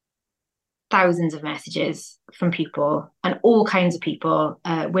thousands of messages from people and all kinds of people,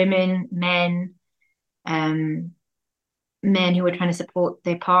 women, um, men who are trying to support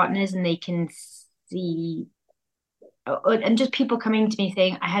their partners, and they can see, and just people coming to me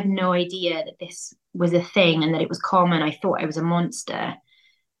saying, I had no idea that this was a thing and that it was common. I thought I was a monster.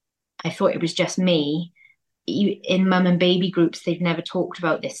 I thought it was just me. In mum and baby groups, they've never talked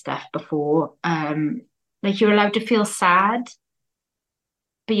about this stuff before. Like, you're allowed to feel sad,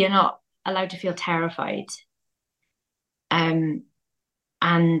 but you're not allowed to feel terrified. Um,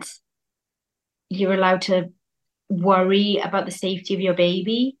 and you're allowed to worry about the safety of your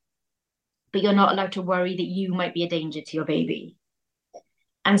baby, but you're not allowed to worry that you might be a danger to your baby.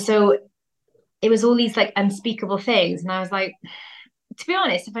 And so it was all these like unspeakable things. And I was like, to be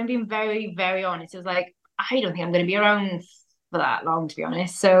honest, if I'm being very, very honest, it was like, I don't think I'm going to be around for that long, to be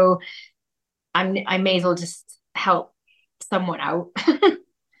honest. So I may as well just help someone out.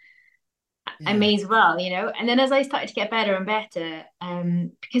 I Yeah. may as well, you know. And then as I started to get better and better,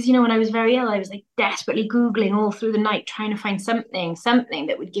 because when I was very ill, I was like desperately Googling all through the night, trying to find something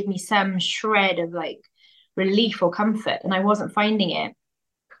that would give me some shred of like relief or comfort, and I wasn't finding it.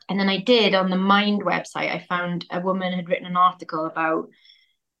 And then I did on the Mind website. I found a woman had written an article about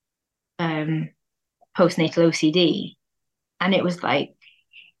um, postnatal OCD, and it was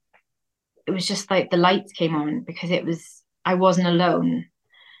just like the lights came on, because I wasn't alone.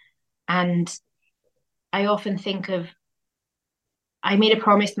 And I often think of, I made a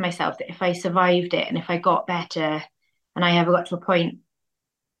promise to myself that if I survived it and if I got better and I ever got to a point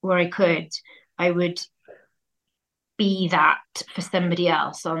where I would be that for somebody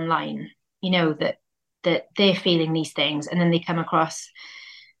else online, that they're feeling these things, and then they come across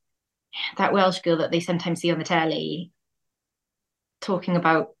that Welsh girl that they sometimes see on the telly talking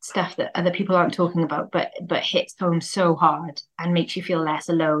about stuff that other people aren't talking about, but hits home so hard and makes you feel less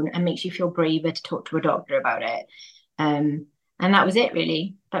alone and makes you feel braver to talk to a doctor about it. And that was it,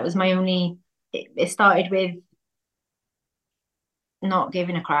 really. That was my only. It started with not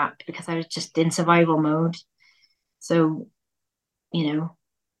giving a crap because I was just in survival mode. So, you know,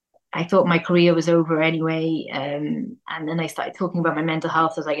 I thought my career was over anyway. And then I started talking about my mental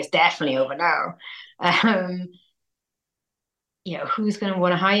health. I was like, it's definitely over now. Um, who's going to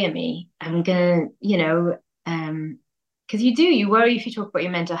want to hire me? I'm going to, because you worry if you talk about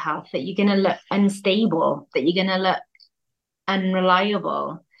your mental health that you're going to look unstable, that you're going to look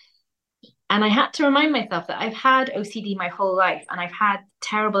unreliable. And I had to remind myself that I've had OCD my whole life, and I've had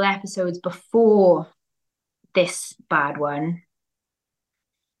terrible episodes before this bad one.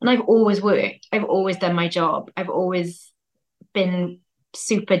 And I've always worked. I've always done my job. I've always been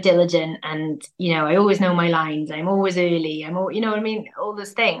super diligent, and I always know my lines. I'm always early. you know what I mean, all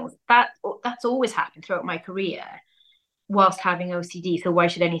those things. That's always happened throughout my career whilst having OCD. So why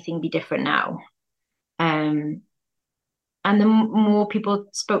should anything be different now? And the more people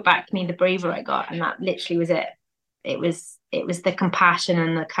spoke back to me, the braver I got, and that literally was it. It was the compassion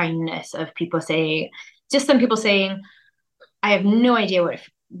and the kindness of people saying, just some people saying, I have no idea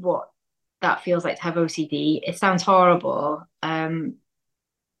what that feels like to have OCD. It sounds horrible.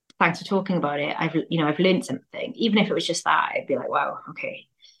 Thanks for talking about it. I've learned something. Even if it was just that, I'd be like, wow, okay.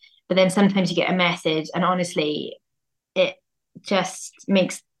 But then sometimes you get a message, and honestly, it just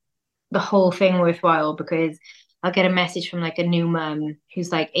makes the whole thing worthwhile, because I'll get a message from like a new mum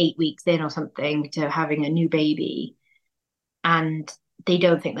who's like 8 weeks in or something to having a new baby, and they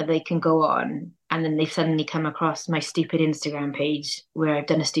don't think that they can go on. And then they suddenly come across my stupid Instagram page where I've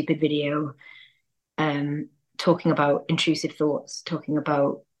done a stupid video talking about intrusive thoughts, talking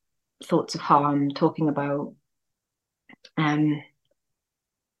about thoughts of harm, talking about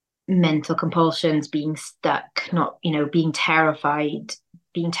mental compulsions, being stuck, not, being terrified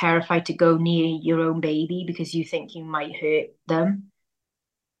to go near your own baby because you think you might hurt them.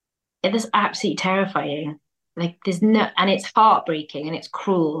 It is absolutely terrifying. Like, and it's heartbreaking and it's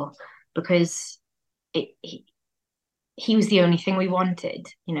cruel, because he was the only thing we wanted.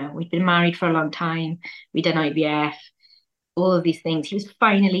 We'd been married for a long time. We'd done IVF, all of these things. He was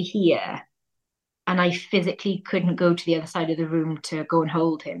finally here, and I physically couldn't go to the other side of the room to go and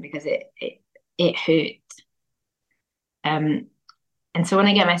hold him because it hurt. And so when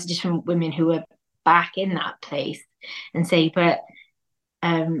I get messages from women who are back in that place and say, but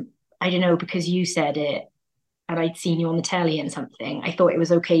I don't know, because you said it and I'd seen you on the telly and something, I thought it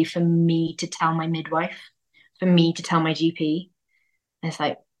was okay for me to tell my midwife, for me to tell my GP. And it's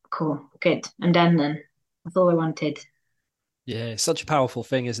like, cool, good, I'm done then. That's all I wanted. Yeah, it's such a powerful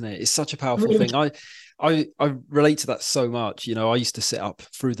thing, isn't it? It's such a powerful Really, thing. I relate to that so much. You know, I used to sit up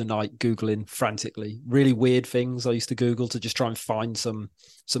through the night Googling frantically, really weird things I used to Google to just try and find some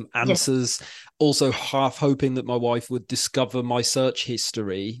just answers. Also half hoping that my wife would discover my search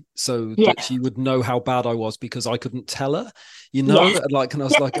history so yeah, that she would know how bad I was because I couldn't tell her, you know? yeah, And I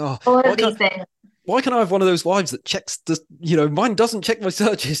was yeah. like, oh, All why of can't these things. why can I have one of those wives that checks the, mine doesn't check my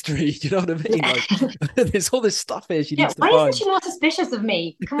search history. You know what I mean? Yeah. Like there's all this stuff here she Yeah. needs to Why isn't find. she more suspicious of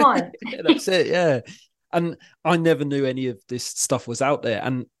me? Come on. Yeah, that's it. Yeah. And I never knew any of this stuff was out there.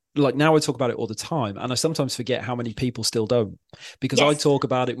 And like now I talk about it all the time. And I sometimes forget how many people still don't, because I Yes. talk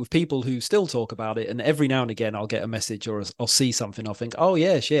about it with people who still talk about it. And every now and again, I'll get a message or I'll see something. I'll think, oh,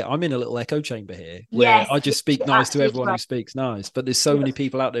 yeah, shit, I'm in a little echo chamber here where Yes. I just speak You're nice to absolutely everyone who right. speaks nice. But there's so You're, many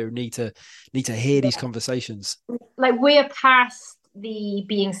people out there who need to hear these yeah. conversations. Like we're past the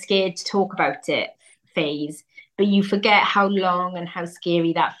being scared to talk about it phase, but you forget how long and how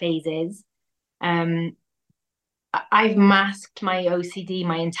scary that phase is. I've masked my OCD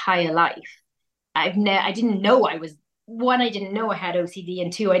my entire life. I didn't know I was one, I didn't know I had OCD,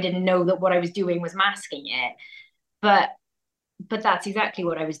 and two, I didn't know that what I was doing was masking it. But that's exactly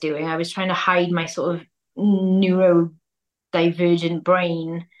what I was doing. I was trying to hide my sort of neurodivergent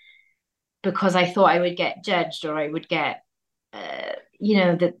brain because I thought I would get judged or I would get,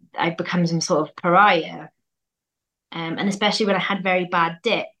 that I'd become some sort of pariah. And especially when I had very bad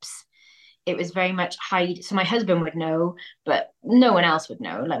dips, it was very much hide. So my husband would know, but no one else would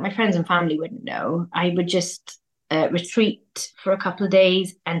know. Like my friends and family wouldn't know. I would just retreat for a couple of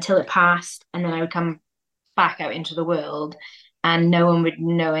days until it passed, and then I would come back out into the world, and no one would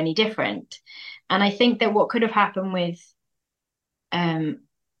know any different. And I think that what could have happened um,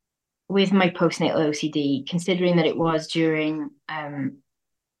 with my postnatal OCD, considering that it was during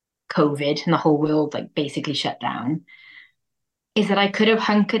COVID and the whole world like basically shut down, is that I could have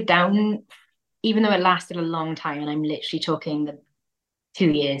hunkered down, even though it lasted a long time. And I'm literally talking the 2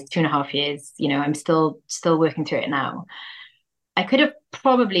 years, 2.5 years. I'm still working through it now. I could have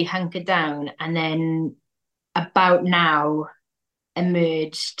probably hunkered down and then about now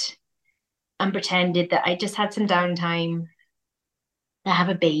emerged and pretended that I just had some downtime. I have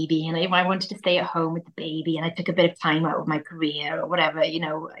a baby and I wanted to stay at home with the baby and I took a bit of time out of my career or whatever,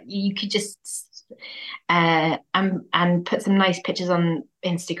 you could just and put some nice pictures on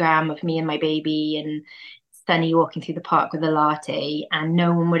Instagram of me and my baby and Sunny walking through the park with a latte, and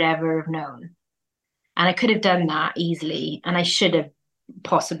no one would ever have known. And I could have done that easily, and I should have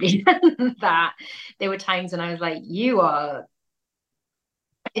possibly done that. There were times when I was like,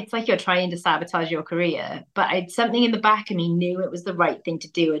 it's like you're trying to sabotage your career. But something in the back of me knew it was the right thing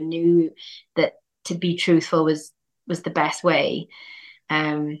to do and knew that to be truthful was the best way.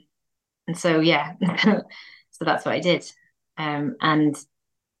 And so yeah, so that's what I did. And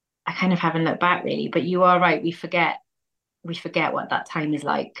I kind of haven't looked back really. But you are right, we forget what that time is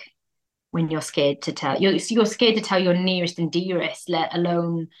like when you're scared to tell you're scared to tell your nearest and dearest, let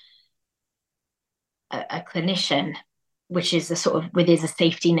alone a clinician, which is a sort of with is a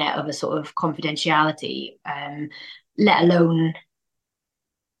safety net of a sort of confidentiality, let alone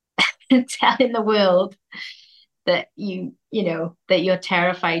telling the world that that you're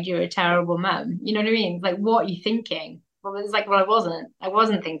terrified you're a terrible mum. You know what I mean? Like, what are you thinking? Well, it's like, well, I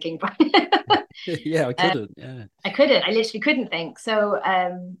wasn't thinking, but Yeah, I uh, couldn't. Yeah. I literally couldn't think. So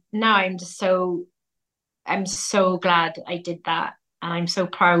now I'm so glad I did that, and I'm so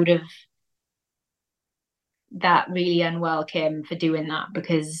proud of that really unwell Kim for doing that,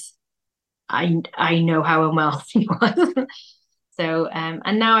 because I know how unwell she was. So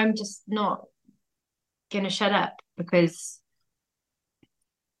and now I'm just not gonna shut up, because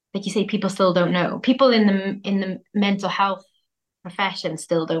like you say, people still don't know. People in the mental health profession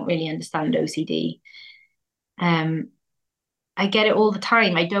still don't really understand OCD. Um, I get it all the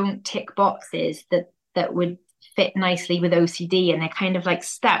time. I don't tick boxes that would fit nicely with OCD, and they're kind of like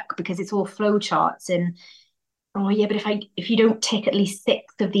stuck because it's all flow charts and, oh yeah, but if you don't tick at least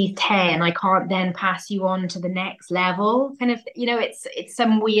 6 of these 10, I can't then pass you on to the next level. Kind of, it's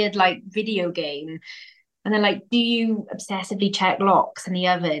some weird like video game. And then like, do you obsessively check locks in the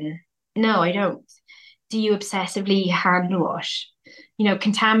oven? No, I don't. Do you obsessively hand wash?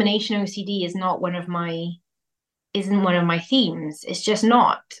 Contamination OCD isn't one of my themes. It's just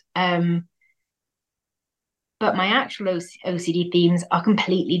not. But my actual OCD themes are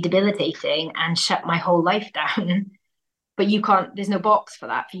completely debilitating and shut my whole life down. But you can't, there's no box for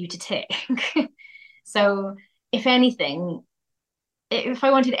that for you to tick. So if anything, if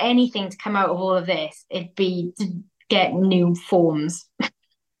I wanted anything to come out of all of this, it'd be to get new forms.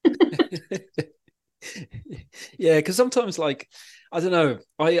 Yeah, because sometimes, like, I don't know.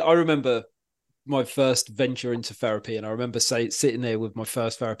 I remember my first venture into therapy, and I remember sitting there with my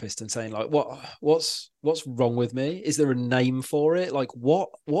first therapist and saying, like, what's wrong with me? Is there a name for it? Like, what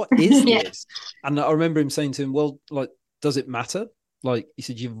is Yeah. this? And I remember him saying to him, well, like, does it matter? Like, he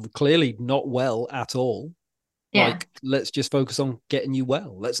said, you're clearly not well at all. Yeah. Like, let's just focus on getting you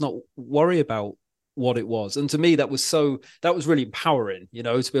well. Let's not worry about what it was. And to me, that was really empowering, to be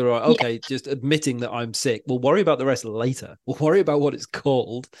like, Yeah. okay, just admitting that I'm sick. We'll worry about the rest later. We'll worry about what it's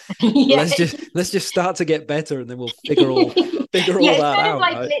called. Yeah. Let's just start to get better, and then we'll figure Yeah, all it's that kind of out,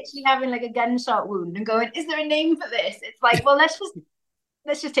 like right? literally having like a gunshot wound and going, is there a name for this? It's like, well, let's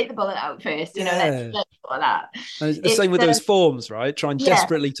just take the bullet out first, Yeah. let's sort that. And it's the It's same with those forms, right? Trying yeah,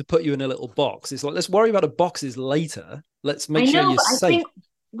 desperately to put you in a little box. It's like, let's worry about the boxes later. Let's make I sure know, you're but I safe. think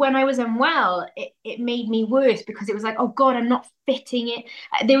when I was unwell, it made me worse because it was like, oh God, I'm not fitting it.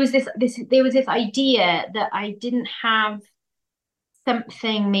 There was this idea that I didn't have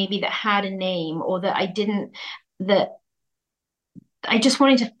something maybe that had a name, or that I just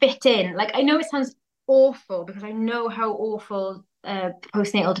wanted to fit in. Like, I know it sounds awful because I know how awful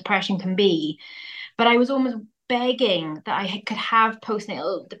postnatal depression can be, but I was almost begging that I could have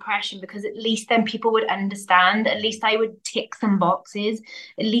postnatal depression because at least then people would understand. At least I would tick some boxes.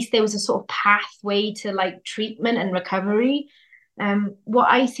 At least there was a sort of pathway to like treatment and recovery. What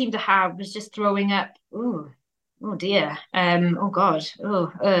I seemed to have was just throwing up. Oh dear. Oh God.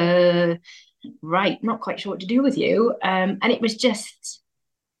 Right. Not quite sure what to do with you. And it was just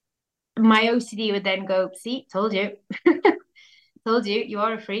my OCD would then go, see, told you, told you, you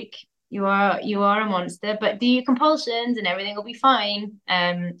are a freak. You are a monster, but do your compulsions and everything will be fine.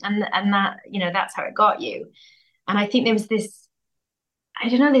 And that, that's how it got you. And I think there was this, I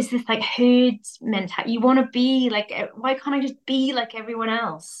don't know, there's this like herd mentality. You want to be like, why can't I just be like everyone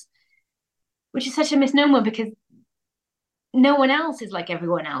else? Which is such a misnomer because no one else is like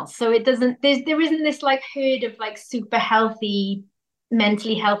everyone else. So it doesn't, there isn't this like herd of like super healthy,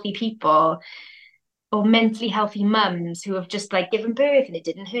 mentally healthy people or mentally healthy mums who have just like given birth and it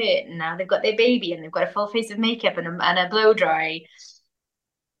didn't hurt and now they've got their baby and they've got a full face of makeup and a blow dry.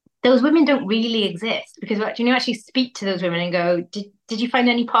 Those women don't really exist because when you actually speak to those women and go, did you find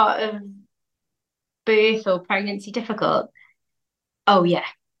any part of birth or pregnancy difficult? Oh yeah,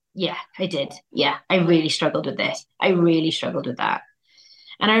 yeah, I did. Yeah, I really struggled with this. I really struggled with that.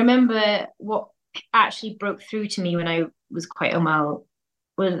 And I remember what actually broke through to me when I was quite unwell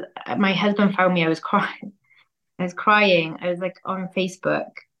was my husband found me. I was crying. I was crying. I was like on Facebook,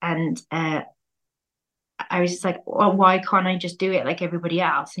 and I was just like, well, why can't I just do it like everybody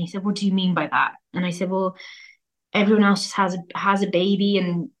else? And he said, what do you mean by that? And I said, well, everyone else just has a baby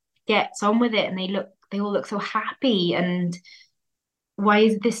and gets on with it, and they all look so happy. And why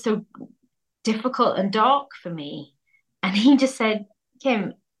is this so difficult and dark for me? And he just said,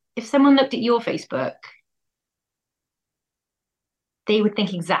 Kim, if someone looked at your Facebook, they would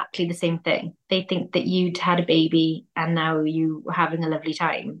think exactly the same thing. They think that you'd had a baby and now you were having a lovely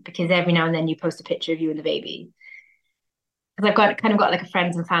time because every now and then you post a picture of you and the baby. Because I've got like a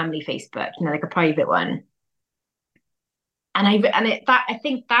friends and family Facebook, like a private one. I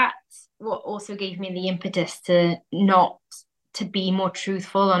think that's what also gave me the impetus to not to be more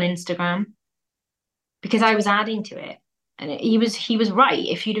truthful on Instagram because I was adding to it. And he was right.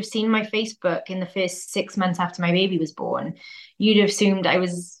 If you'd have seen my Facebook in the first 6 months after my baby was born, you'd have assumed I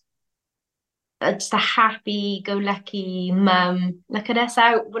was just a happy-go-lucky mum. Look at us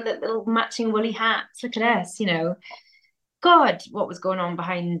out with little matching woolly hats. Look at us. God, what was going on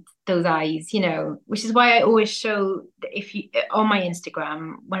behind those eyes. Which is why I always show that if you on my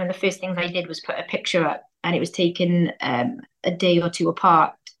Instagram, one of the first things I did was put a picture up, and it was taken a day or two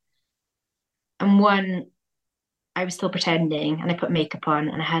apart. And one, I was still pretending, and I put makeup on,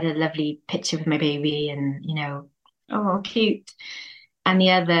 and I had a lovely picture with my baby, and oh, cute. And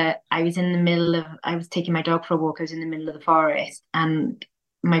the other, I was taking my dog for a walk. I was in the middle of the forest, and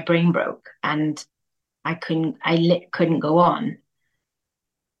my brain broke, and I couldn't go on.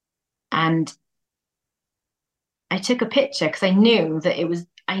 And I took a picture because I knew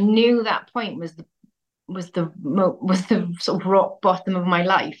that point was the sort of rock bottom of my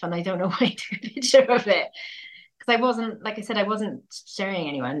life, and I don't know why I took a picture of it because I wasn't, like I said, I wasn't sharing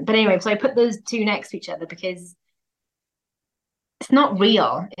anyone. But anyway, so I put those two next to each other because it's not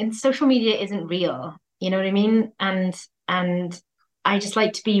real, and social media isn't real. You know what I mean? And I just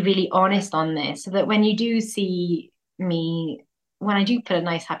like to be really honest on this so that when you do see me, when I do put a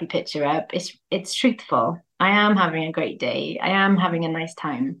nice happy picture up, it's truthful. I am having a great day. I am having a nice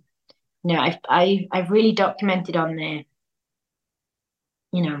time. I've really documented on there,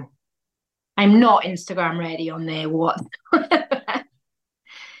 you know, I'm not Instagram ready on there whatsoever.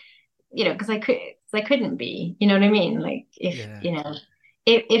 Because I couldn't be. You know what I mean? Like if Yeah. you know,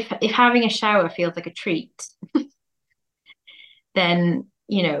 if having a shower feels like a treat, then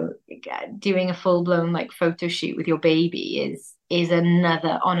doing a full blown like photo shoot with your baby is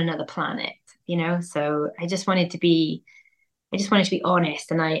another planet. So I just wanted to be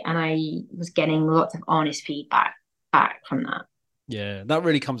honest, and I was getting lots of honest feedback back from that. Yeah, that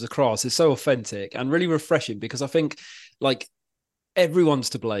really comes across. It's so authentic and really refreshing because I think like everyone's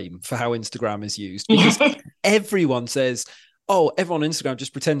to blame for how Instagram is used because Yeah. everyone says, oh, everyone on Instagram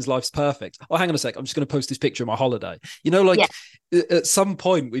just pretends life's perfect. Oh, hang on a sec. I'm just going to post this picture of my holiday. Yeah. Like at some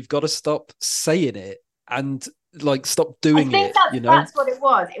point, we've got to stop saying it and like stop I doing think it, that's what it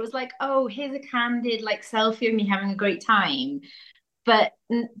was. It was like, oh, here's a candid like selfie of me having a great time. But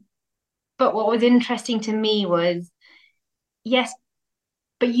but what was interesting to me was, yes,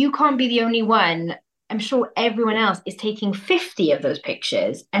 but you can't be the only one. I'm sure everyone else is taking 50 of those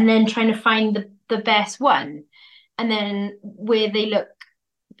pictures and then trying to find the best one. And then where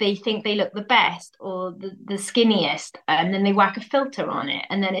they think they look the best or the skinniest, and then they whack a filter on it.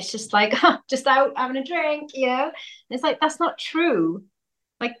 And then it's just like, just out having a drink, And it's like, that's not true.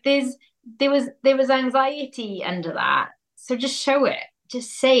 Like there was anxiety under that. So just show it,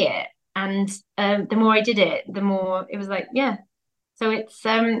 just say it. And the more I did it, the more it was like, yeah. So it's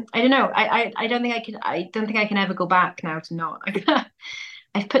I don't know. I don't think I can ever go back now to not.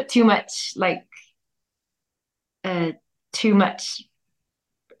 I've put uh too much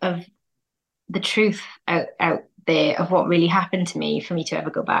of the truth out there of what really happened to me for me to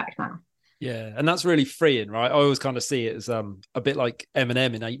ever go back now. Yeah, and that's really freeing, right? I always kind of see it as a bit like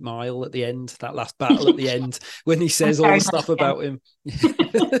Eminem in 8 Mile at the end, that last battle at the end when he I'm says all very the much stuff about him.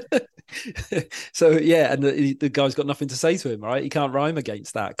 So yeah, and the guy's got nothing to say to him, right? He can't rhyme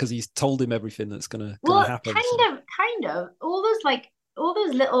against that because he's told him everything that's gonna well, happen. So kind of all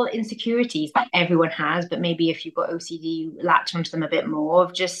those little insecurities that everyone has, but maybe if you've got OCD, you latch onto them a bit more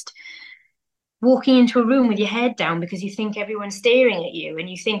of just walking into a room with your head down because you think everyone's staring at you and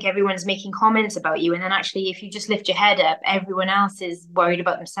you think everyone's making comments about you. And then actually, if you just lift your head up, everyone else is worried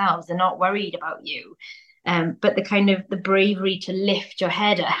about themselves. They're not worried about you. But the kind of the bravery to lift your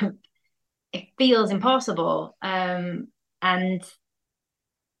head up, it feels impossible. And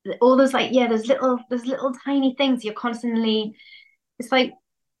all those like, yeah, there's little tiny things you're constantly, it's like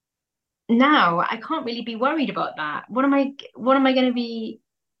now I can't really be worried about that. What am I going to be?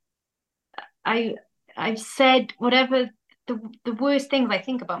 I I've said whatever the worst things I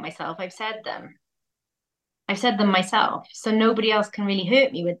think about myself, I've said them. I've said them myself. So nobody else can really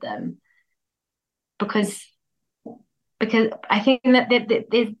hurt me with them because I think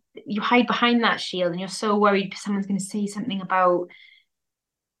that you hide behind that shield and you're so worried someone's going to say something about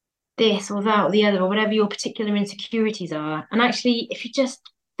this or that or the other or whatever your particular insecurities are. And actually, if you just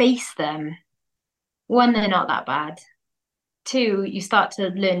face them, one, they're not that bad. Two, you start to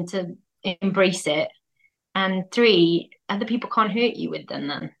learn to embrace it. And three, other people can't hurt you with them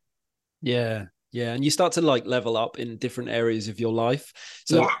then. yeah, yeah, and you start to like level up in different areas of your life.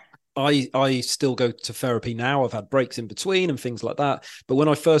 So Yeah. I still go to therapy now. I've had breaks in between and things like that. But when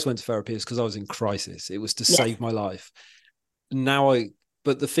I first went to therapy, it's because I was in crisis. It was to Yes. save my life. Now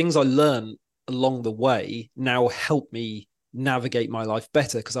but the things I learn along the way now help me navigate my life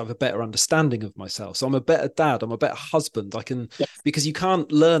better because I have a better understanding of myself. So I'm a better dad. I'm a better husband. I can, Yes. because you can't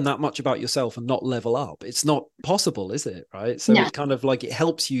learn that much about yourself and not level up. It's not possible, is it? Right. So No. it kind of like it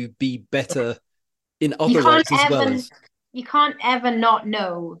helps you be better in You other can't ways as well ever as. you can't ever not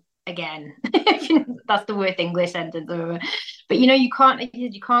know again. That's the worst English sentence ever. But you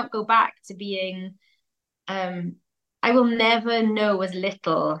can't go back to being um I will never know as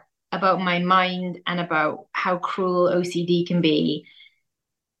little about my mind and about how cruel OCD can be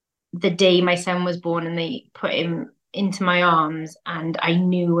the day my son was born and they put him into my arms and I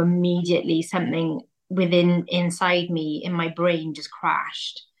knew immediately something within inside me in my brain just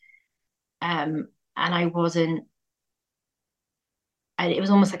crashed. And it was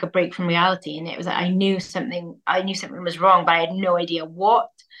almost like a break from reality. And it was like I knew something was wrong, but I had no idea what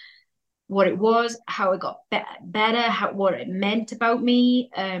it was, how it got better, what it meant about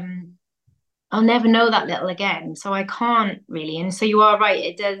me. I'll never know that little again. So I can't really. And so you are right.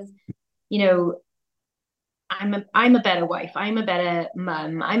 It does, you know, I'm a better wife. I'm a better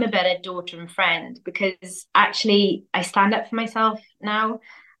mum. I'm a better daughter and friend because actually I stand up for myself now.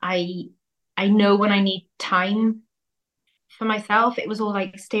 I I know when I need time for myself. It was all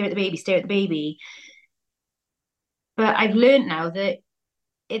like stare at the baby, stare at the baby. But I've learned now that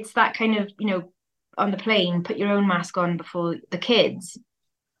it's that kind of, on the plane, put your own mask on before the kids.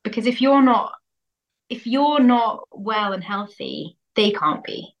 because if you're not well and healthy, they can't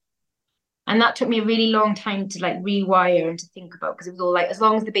be. And that took me a really long time to like rewire and to think about, because it was all like, as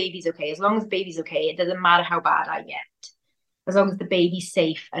long as the baby's okay, as long as the baby's okay, it doesn't matter how bad I get, as long as the baby's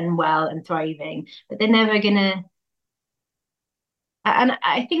safe and well and thriving. But they're never gonna. And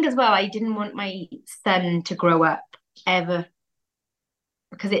I think as well, I didn't want my son to grow up ever,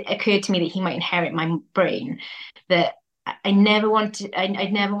 because it occurred to me that he might inherit my brain. That I never wanted. I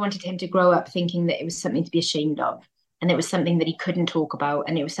never wanted him to grow up thinking that it was something to be ashamed of, and it was something that he couldn't talk about,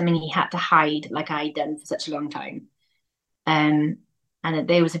 and it was something he had to hide, like I'd done for such a long time. And that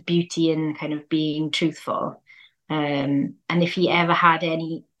there was a beauty in kind of being truthful. And if he ever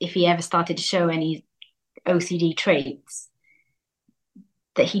started to show any OCD traits,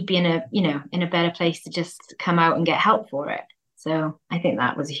 that he'd be in a better place to just come out and get help for it. So I think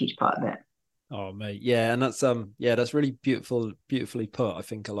that was a huge part of it. Oh mate, yeah, and that's really beautifully put. I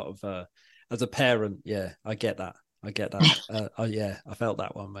think a lot of as a parent, yeah, I get that. Yeah, I felt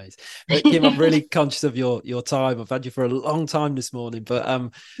that one, mate. But Kim, I'm really conscious of your time. I've had you for a long time this morning, but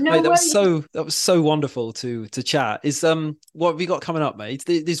no mate, worries. that was so wonderful to chat. Is what have you got coming up, mate?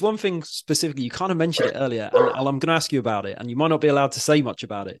 There's one thing specifically, you kind of mentioned it earlier, and I'm going to ask you about it, and you might not be allowed to say much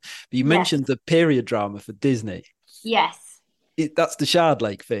about it, but you mentioned the period drama for Disney. Yes. That's the Shard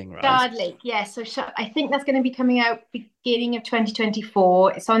Lake thing, right? Shard Lake, yeah. So I think that's going to be coming out beginning of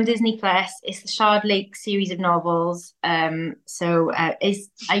 2024. It's on Disney Plus. It's the Shard Lake series of novels. I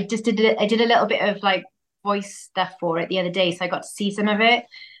did a little bit of like voice stuff for it the other day, so I got to see some of it,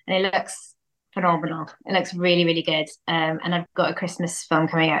 and it looks phenomenal. It looks really, really good. And I've got a Christmas film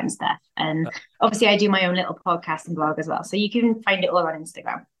coming out and stuff. And obviously, I do my own little podcast and blog as well, so you can find it all on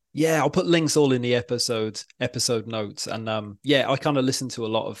Instagram. Yeah, I'll put links all in the episode notes, and I kind of listen to a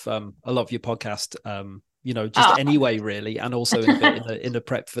lot of your podcast, anyway, really, and also in the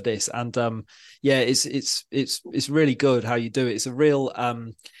prep for this, and it's really good how you do it. It's a real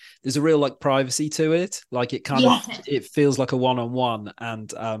there's a real like privacy to it, like it kind of it feels like a one-on-one,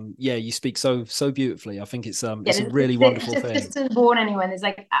 and you speak so beautifully. I think it's a really wonderful thing. Just to warn anyone, there's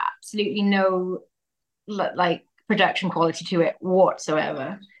like absolutely no like production quality to it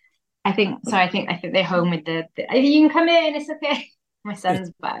whatsoever. I think they're home with the you can come in, it's okay. My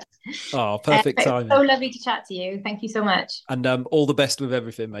son's back. Oh, perfect timing. So lovely to chat to you. Thank you so much. And all the best with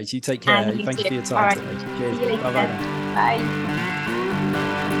everything, mate. You take care. Thank you for your time today. Cheers. Bye-bye. Bye.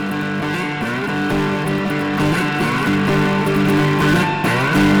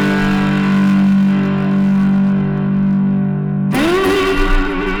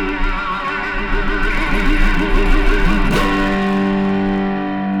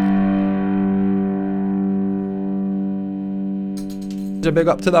 A big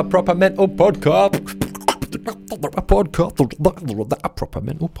up to the Proper Mental Podcast. A Proper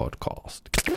Mental Podcast.